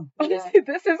my mom. This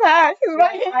is her. She's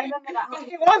right here. I remember that.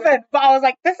 She wasn't, but I was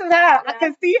like, this is her. I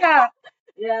can see her.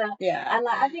 Yeah. And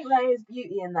like, I think there is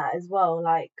beauty in that as well.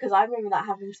 Like, because I remember that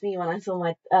happened to me when I saw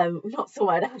my not saw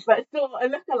my dad, but saw a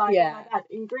lookalike of my dad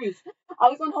in Greece. I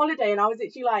was on holiday and I was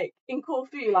literally like in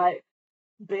Corfu, like,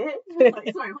 bitch.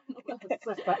 Like, sorry,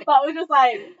 but I was just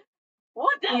like,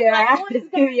 what? Like, what is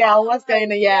going on? What's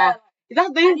going on? That's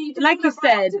like you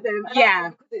said.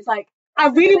 Because it's like, I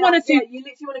really wanted to. You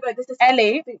literally want to go. This is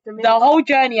Ellie. The whole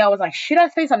journey, I was like, should I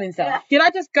say something to her? Should I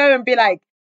just go and be like,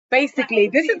 basically,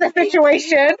 this is the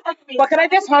situation, but can I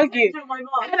just hug you?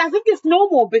 And I think it's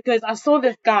normal because I saw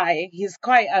this guy. He's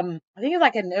quite I think he's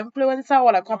like an influencer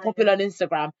or like quite popular on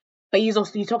Instagram. But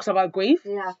he talks about grief.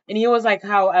 Yeah. And he was like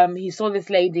how he saw this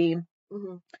lady.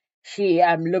 She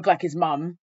looked like his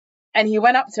mum. And he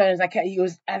went up to her and was like,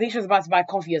 I think she was about to buy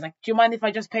coffee. He was like, do you mind if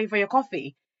I just pay for your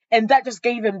coffee? And that just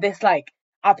gave him this like,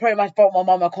 I pretty much bought my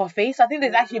mum a coffee. So I think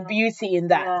there's actually beauty in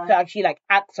that to actually like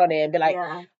act on it and be like,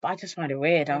 but I just find it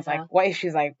weird. I was like, what if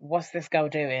she's like, what's this girl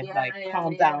doing?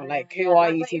 Calm down. Like, who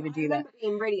are you to even do that? I remember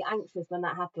being really anxious when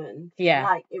that happened. Yeah.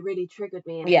 Like, it really triggered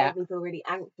me and it made me feel really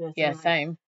anxious. Yeah, and, like,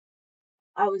 same.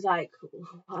 I was like,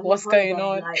 what's going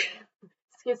on? Like,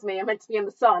 excuse me, I'm meant to be in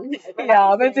the sun.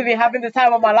 I'm meant to be having the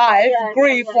time of my life.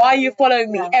 Grief, why are you following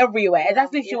me everywhere? And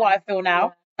that's literally what I feel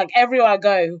now. Like, everywhere I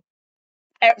go,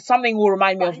 something will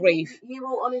remind me of grief. You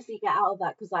will honestly get out of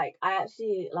that because, like, I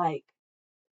actually, like,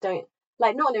 don't,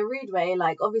 like, not in a rude way,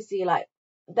 like, obviously, like,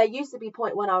 there used to be a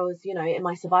point when I was, you know, in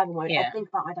my survival mode, I think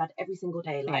about my dad every single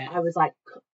day. Like, I was, like,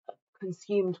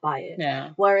 consumed by it. Yeah.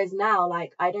 Whereas now,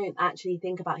 like, I don't actually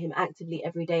think about him actively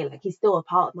every day. Like, he's still a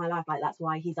part of my life. Like, that's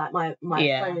why he's like my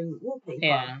phone wallpaper.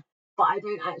 Yeah. But I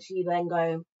don't actually then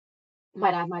go,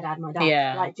 my dad, my dad, my dad.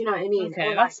 Yeah. Like, do you know what I mean? Okay,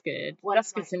 Or, that's like, good. when,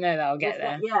 That's like, good to know that I'll get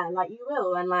there. yeah, like, you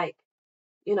will. And, like,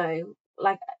 you know,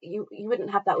 like, you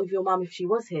wouldn't have that with your mum if she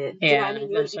was here. Do you know what I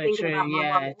mean? You That's wouldn't be so thinking true. about my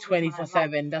mum all the time.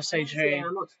 24/7. That's so Like, true.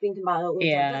 I'm not just thinking about her all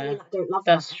the time. Doesn't mean that I don't love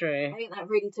her. That's true. I think that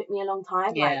really took me a long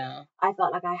time. Yeah. Like, I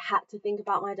felt like I had to think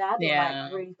about my dad. Or,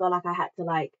 like, really felt like I had to,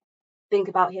 like, think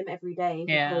about him every day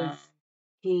because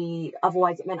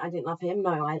otherwise it meant I didn't love him.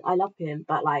 No, I love him,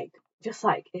 but, like, just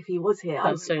like if he was here,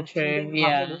 I wouldn't actually think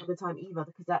about him all the time either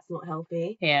because that's not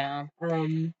healthy. Yeah.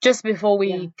 Just before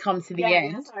we come to the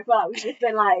end. So I feel like we've just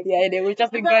been like we've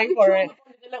just been going for it.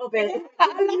 A little bit.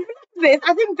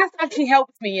 I think this actually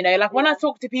helps me, you know, like when I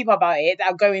talk to people about it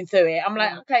that are going through it, I'm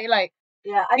like, okay, like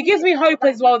it gives me hope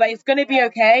as well that it's gonna be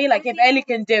okay. Like if Ellie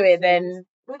can do it, then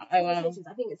I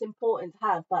think it's important to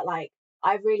have, but like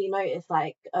I've really noticed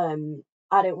like I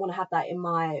don't want to have that in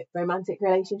my romantic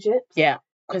relationships. Yeah.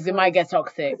 Because it might get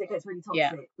toxic. Because it gets really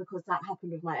toxic. Because that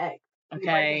happened with my ex.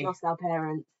 Okay. We both lost our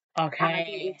parents. Okay. And I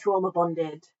think we trauma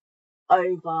bonded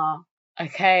over.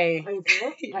 Okay. Over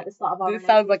it at the start of our This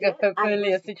sounds like a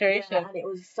familiar situation. Yeah, and it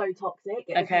was so toxic.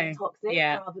 It became toxic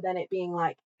rather than it being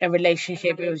like a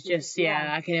relationship. It was just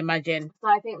I can imagine. So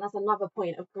I think that's another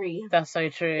point of grief. That's so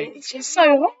true. It's just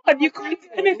so hard. You can't do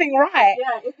anything right.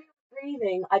 Yeah, if you're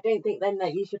grieving, I don't think then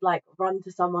that you should like run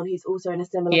to someone who's also in a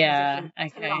similar position.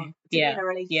 To be in a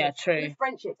relationship. Yeah, true. With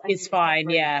friendships, it's fine,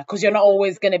 because you're not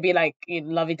always gonna be like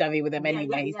lovey-dovey with them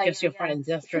anyway. It's just your friends.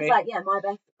 That's true. It's like my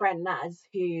best friend Naz,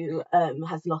 who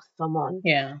has lost someone.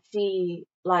 Yeah. She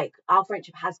like our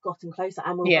friendship has gotten closer,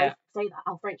 and we'll both say that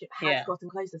our friendship has gotten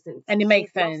closer since. And it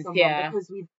makes sense,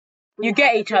 because you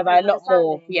get each other a lot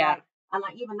more, Like, and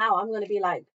like even now, I'm gonna be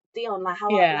like Dion, like how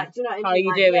do you know what I mean? How are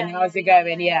you doing? How's it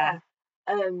going?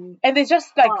 And there's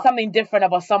just like something different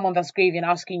about someone that's grieving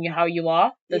asking you how you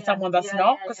are than someone that's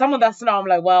not. Because someone that's not, I'm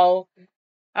like, well,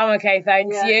 I'm okay,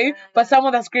 thanks you. But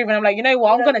someone that's grieving, I'm like, you know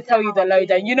what? I'm gonna tell you the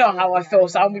lowdown. You know how I feel,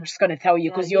 so I'm just gonna tell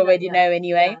you because you already know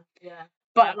anyway.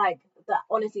 But like that,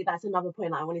 honestly, that's another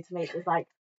point that I wanted to make. Is like,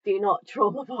 do not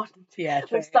trauma bond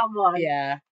with someone.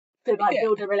 To like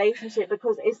build a relationship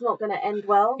because it's not gonna end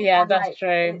well. Yeah, that's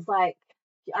true. It's like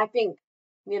I think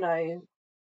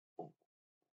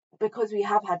because we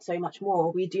have had so much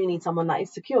more, we do need someone that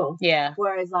is secure. Yeah.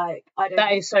 Whereas, like, I don't.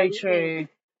 That is so true.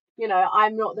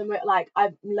 I'm not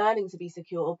I'm learning to be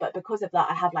secure, but because of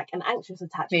that, I have like an anxious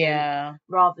attachment. Yeah.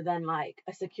 Rather than like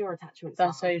a secure attachment.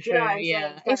 That's so true.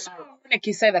 It's so ironic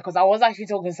you say that because I was actually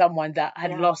talking to someone that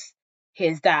had lost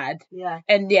his dad. Yeah.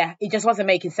 And it just wasn't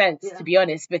making sense to be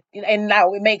honest. But and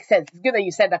now it makes sense. It's good that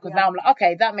you said that because now I'm like,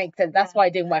 okay, that makes sense. That's why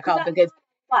it didn't work out because.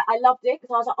 Like I loved it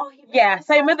because I was like, oh,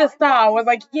 same with the star. I was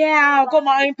like, I've got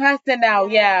my own person now.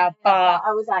 But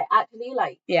I was like, actually,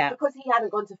 like, because he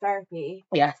hadn't gone to therapy.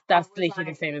 Yes, that's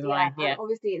literally the same as mine. Yeah.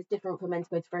 Obviously, it's different for men to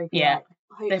go to therapy. Yeah.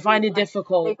 Like, they find it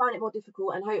difficult. They find it more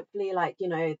difficult, and hopefully, like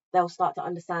they'll start to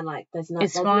understand like there's no.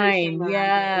 It's fine.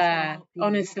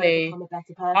 Honestly, become a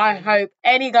better person. I hope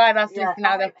any guy that's listening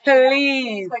out there,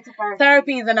 please.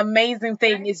 Therapy is an amazing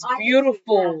thing. It's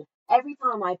beautiful. Every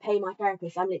time I pay my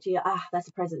therapist, I'm literally that's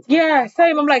a present.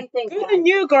 Same. I'm like, good on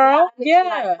you, girl. Like,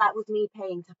 that was me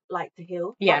paying to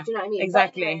heal. Yeah, like, do you know what I mean?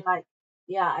 Exactly. But,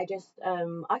 I just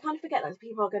I kind of forget that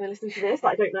people are going to listen to this.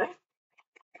 I don't know.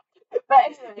 But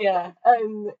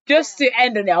anyway, just to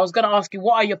end on it, I was going to ask you,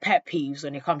 what are your pet peeves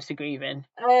when it comes to grieving?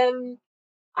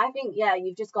 I think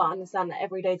you've just got to understand that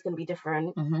every day is going to be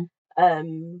different. Mm-hmm.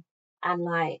 And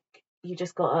like you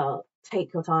just got to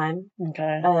take your time.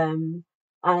 Okay.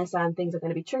 I understand things are going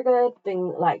to be triggered.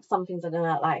 Some things are going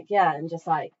to and just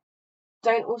like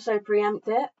don't also preempt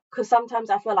it because sometimes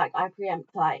I feel like I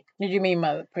preempt like. What do you mean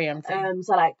by preempting?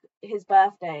 So like his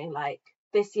birthday, like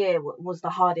this year was the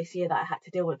hardest year that I had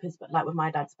to deal with with my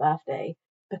dad's birthday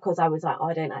because I was like,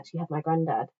 I don't actually have my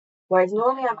granddad. Whereas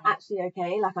normally I'm actually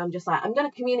okay. Like I'm just like I'm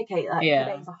gonna communicate that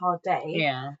today's a hard day.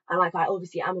 Yeah. And like I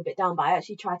obviously am a bit down, but I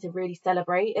actually try to really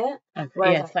celebrate it. Okay.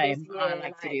 Whereas, same. Year, I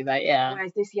like to do that. Yeah.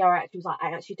 Whereas this year I actually was like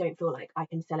I actually don't feel like I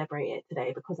can celebrate it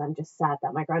today because I'm just sad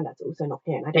that my granddad's also not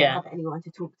here and I don't have anyone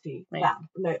to talk to that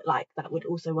would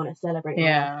also want to celebrate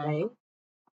my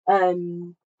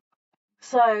birthday.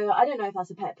 So I don't know if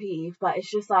that's a pet peeve, but it's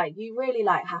just like you really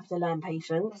have to learn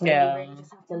patience. Yeah. You really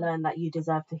just have to learn that you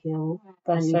deserve to heal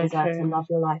and you deserve to love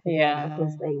your life again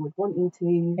because they would want you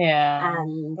to. Yeah.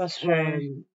 And that's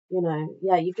true.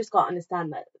 You've just got to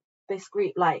understand that this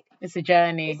grief, it's a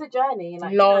journey. It's a journey.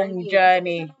 Long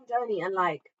journey. It's a long journey, and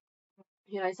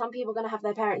You know, some people are going to have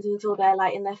their parents until they're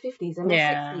like in their 50s and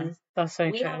their 60s. That's so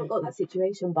We true. haven't got that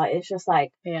situation, but it's just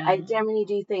like, I generally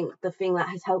do think the thing that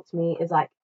has helped me is like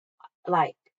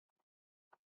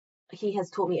he has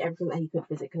taught me everything that he could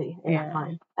physically in that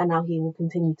time, and now he will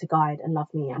continue to guide and love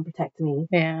me and protect me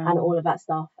and all of that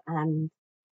stuff. And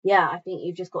yeah, I think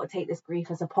you've just got to take this grief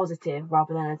as a positive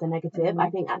rather than as a negative. I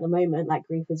think at the moment, like,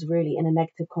 grief is really in a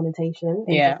negative connotation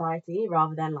in society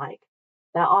rather than like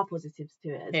there are positives to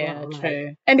it as well. True.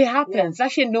 Like, and it happens. It's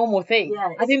actually a normal thing.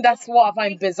 I think that's what I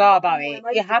find bizarre about it.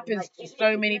 It happens to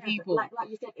so many people. Like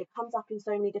you said, it comes up in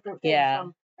so many different things,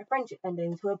 from a friendship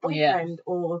ending to a boyfriend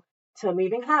or to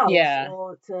moving house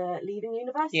or to leaving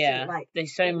university. Like,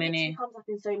 there's so many. It comes up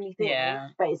in so many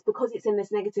things, but it's because it's in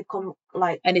this negative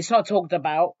and it's not talked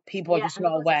about. People are just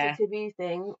not aware. It's a taboo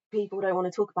thing. People don't want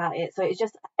to talk about it, so it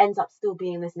just ends up still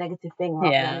being this negative thing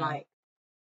rather than like,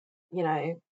 you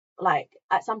know, like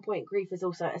at some point grief is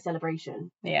also a celebration.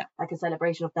 Like a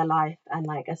celebration of their life and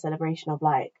like a celebration of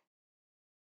like,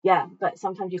 but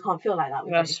sometimes you can't feel like that.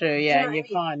 That's true. You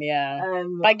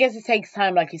can't. But I guess it takes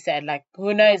time, like you said. Like,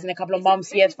 who knows? In a couple of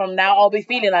months, years from now, I'll be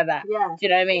feeling like that. Do you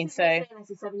know what I mean? So this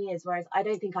is 7 years, whereas I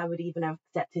don't think I would even have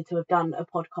accepted to have done a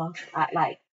podcast at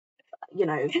like, you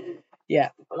know,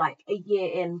 like a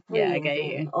year in, 3 years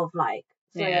in of like.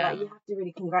 So like, you have to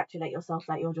really congratulate yourself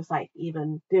that you're just like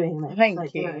even doing this.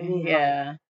 Thank you. You know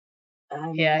what I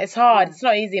mean? It's hard. It's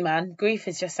not easy, man. Grief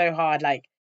is just so hard. Like.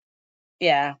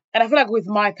 And I feel like with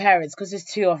my parents, because there's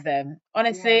 2 of them,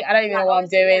 honestly, I don't even know what I'm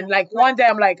doing. Like, one day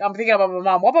I'm thinking about my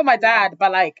mum. What about my dad?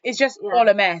 But like, it's just all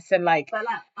a mess. And like, but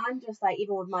like, I'm just like,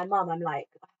 even with my mum, I'm like,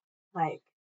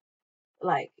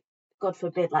 God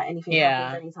forbid, like anything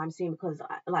happens anytime soon, because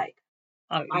I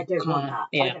don't want that.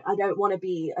 I don't want to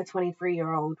be a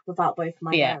 23-year-old without both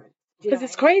my parents. Because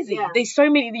it's crazy. There's so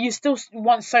many. You still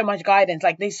want so much guidance.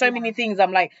 Like, there's so many things.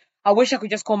 I'm like, I wish I could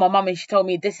just call my mum and she told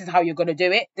me this is how you're gonna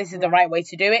do it. This is the right way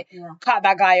to do it. Cut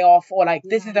that guy off, or like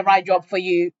this is the right job for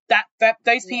you. That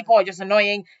those people are just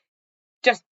annoying.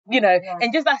 Just, you know,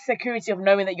 and just that security of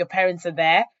knowing that your parents are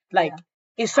there. Like,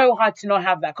 it's so hard to not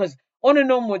have that, because on a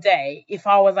normal day, if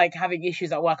I was like having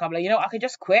issues at work, I'm like, you know, I could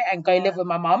just quit and go live with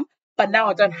my mum. But now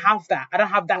I don't have that. I don't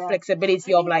have that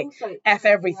flexibility of like also, F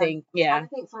everything. I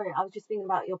think, sorry, I was just thinking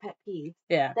about your pet peeve.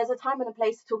 There's a time and a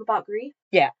place to talk about grief.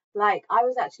 Like, I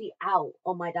was actually out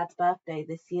on my dad's birthday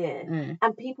this year,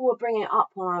 and people were bringing it up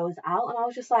when I was out, and I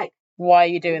was just like, why are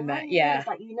you doing that?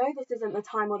 Like, you know, this isn't the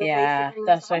time or the place to bring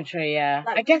that's this so up. true. Like,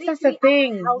 I guess that's the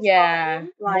thing. Like,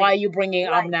 why are you bringing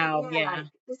it up now? Like,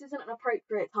 this isn't an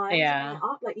appropriate time to bring it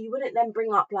up. Like, you wouldn't then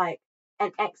bring up like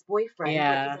an ex-boyfriend,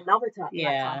 which is another type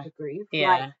of grief.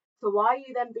 Like, so why are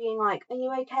you then being like, are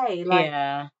you okay? Like,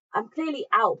 I'm clearly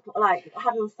out, like,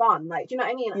 having fun. Like, do you know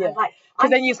what I mean? Like,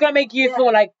 because then it's gonna make you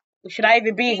feel like, should I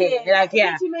even be here? Like,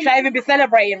 should I even be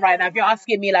celebrating right now? If you're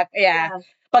asking me, like,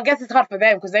 but I guess it's hard for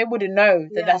them because they wouldn't know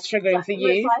that that's triggering for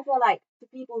you. So I feel like for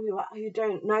people who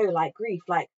don't know like grief,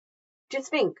 like,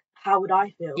 just think, how would I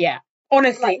feel?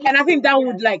 Honestly, like, and I think that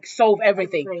would like solve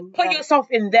everything. Put yourself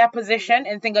in their position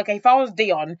and think, okay, if I was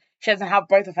Dion, she doesn't have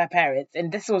both of her parents,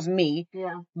 and this was me.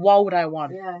 What would I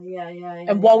want?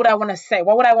 And what would I want to say?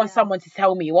 What would I want someone to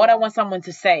tell me? What would I want someone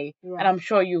to say? And I'm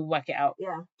sure you work it out.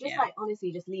 Just like,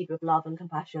 honestly, just lead with love and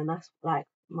compassion. That's like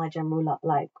my general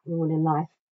like rule in life.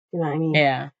 You know what I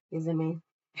mean? Isn't me?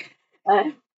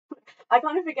 I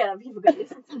kind of forget that people can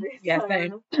listen to this.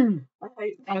 Same.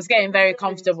 I was getting very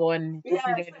comfortable and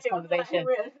listening to this conversation.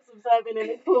 We're just observing in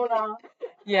the corner.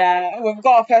 We've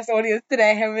got our first audience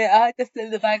today, Henrietta, just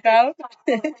in the background.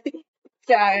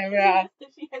 Henrietta.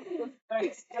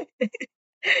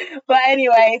 But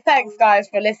anyway, thanks guys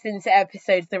for listening to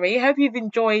episode 3. Hope you've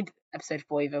enjoyed episode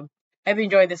 4 even. Hope you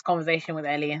enjoyed this conversation with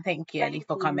Ellie, and thank you, Ellie,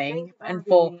 for coming and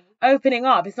for opening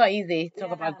up. It's not easy to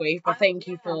talk about grief, but thank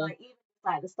you for.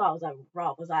 Like, the start was like,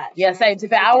 Rob was like, same. To be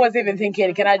fair, I was even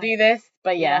thinking, can I do this?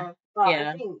 But I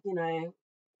think, you know,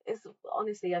 it's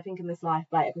honestly, I think in this life,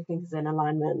 like, everything is in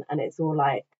alignment, and it's all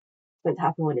like meant to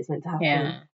happen when it's meant to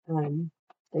happen.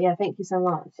 But thank you so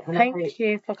much. And thank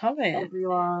you for coming.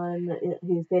 Everyone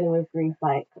who's dealing with grief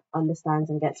like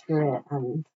understands and gets through it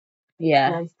and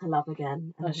learns to love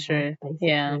again. That's true.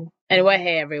 And we're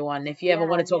here, everyone. If you ever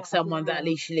want to talk to someone that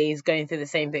literally is going through the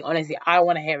same thing, honestly, I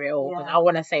want to hear it all, because I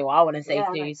want to say what I want to say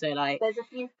too. Like, so like, there's a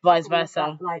few vice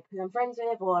versa, that, like, who I'm friends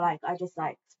with, or like I just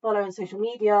like follow on social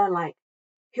media, and like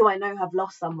who I know have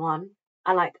lost someone,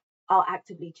 and like I'll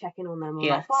actively check in on them on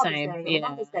like Father's Day or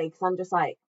Mother's Day, because I'm just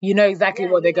like, you know exactly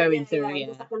what they're going through.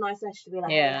 Just like a nice message to be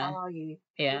like, hey, how are you?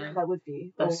 They're with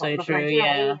you. That's so true.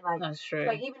 Like, that's true.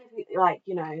 Like, even if you, like,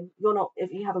 you know, you're not,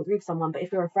 if you haven't grieved someone, but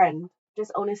if you're a friend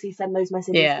just honestly send those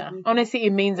messages to people. Honestly,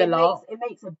 it means a lot. It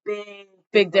makes a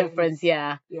big difference.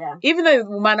 Yeah. Even though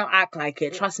we might not act like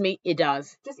it, trust me, it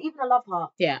does. Just even a love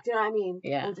heart. Yeah. Do you know what I mean?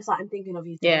 Yeah. Or just like, I'm thinking of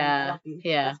you today. I love you.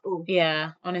 That's all.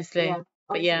 Yeah, honestly. Yeah.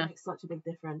 But it makes such a big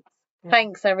difference. Yeah.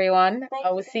 Thanks, everyone.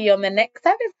 I will see you on the next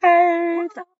episode.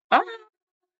 Bye.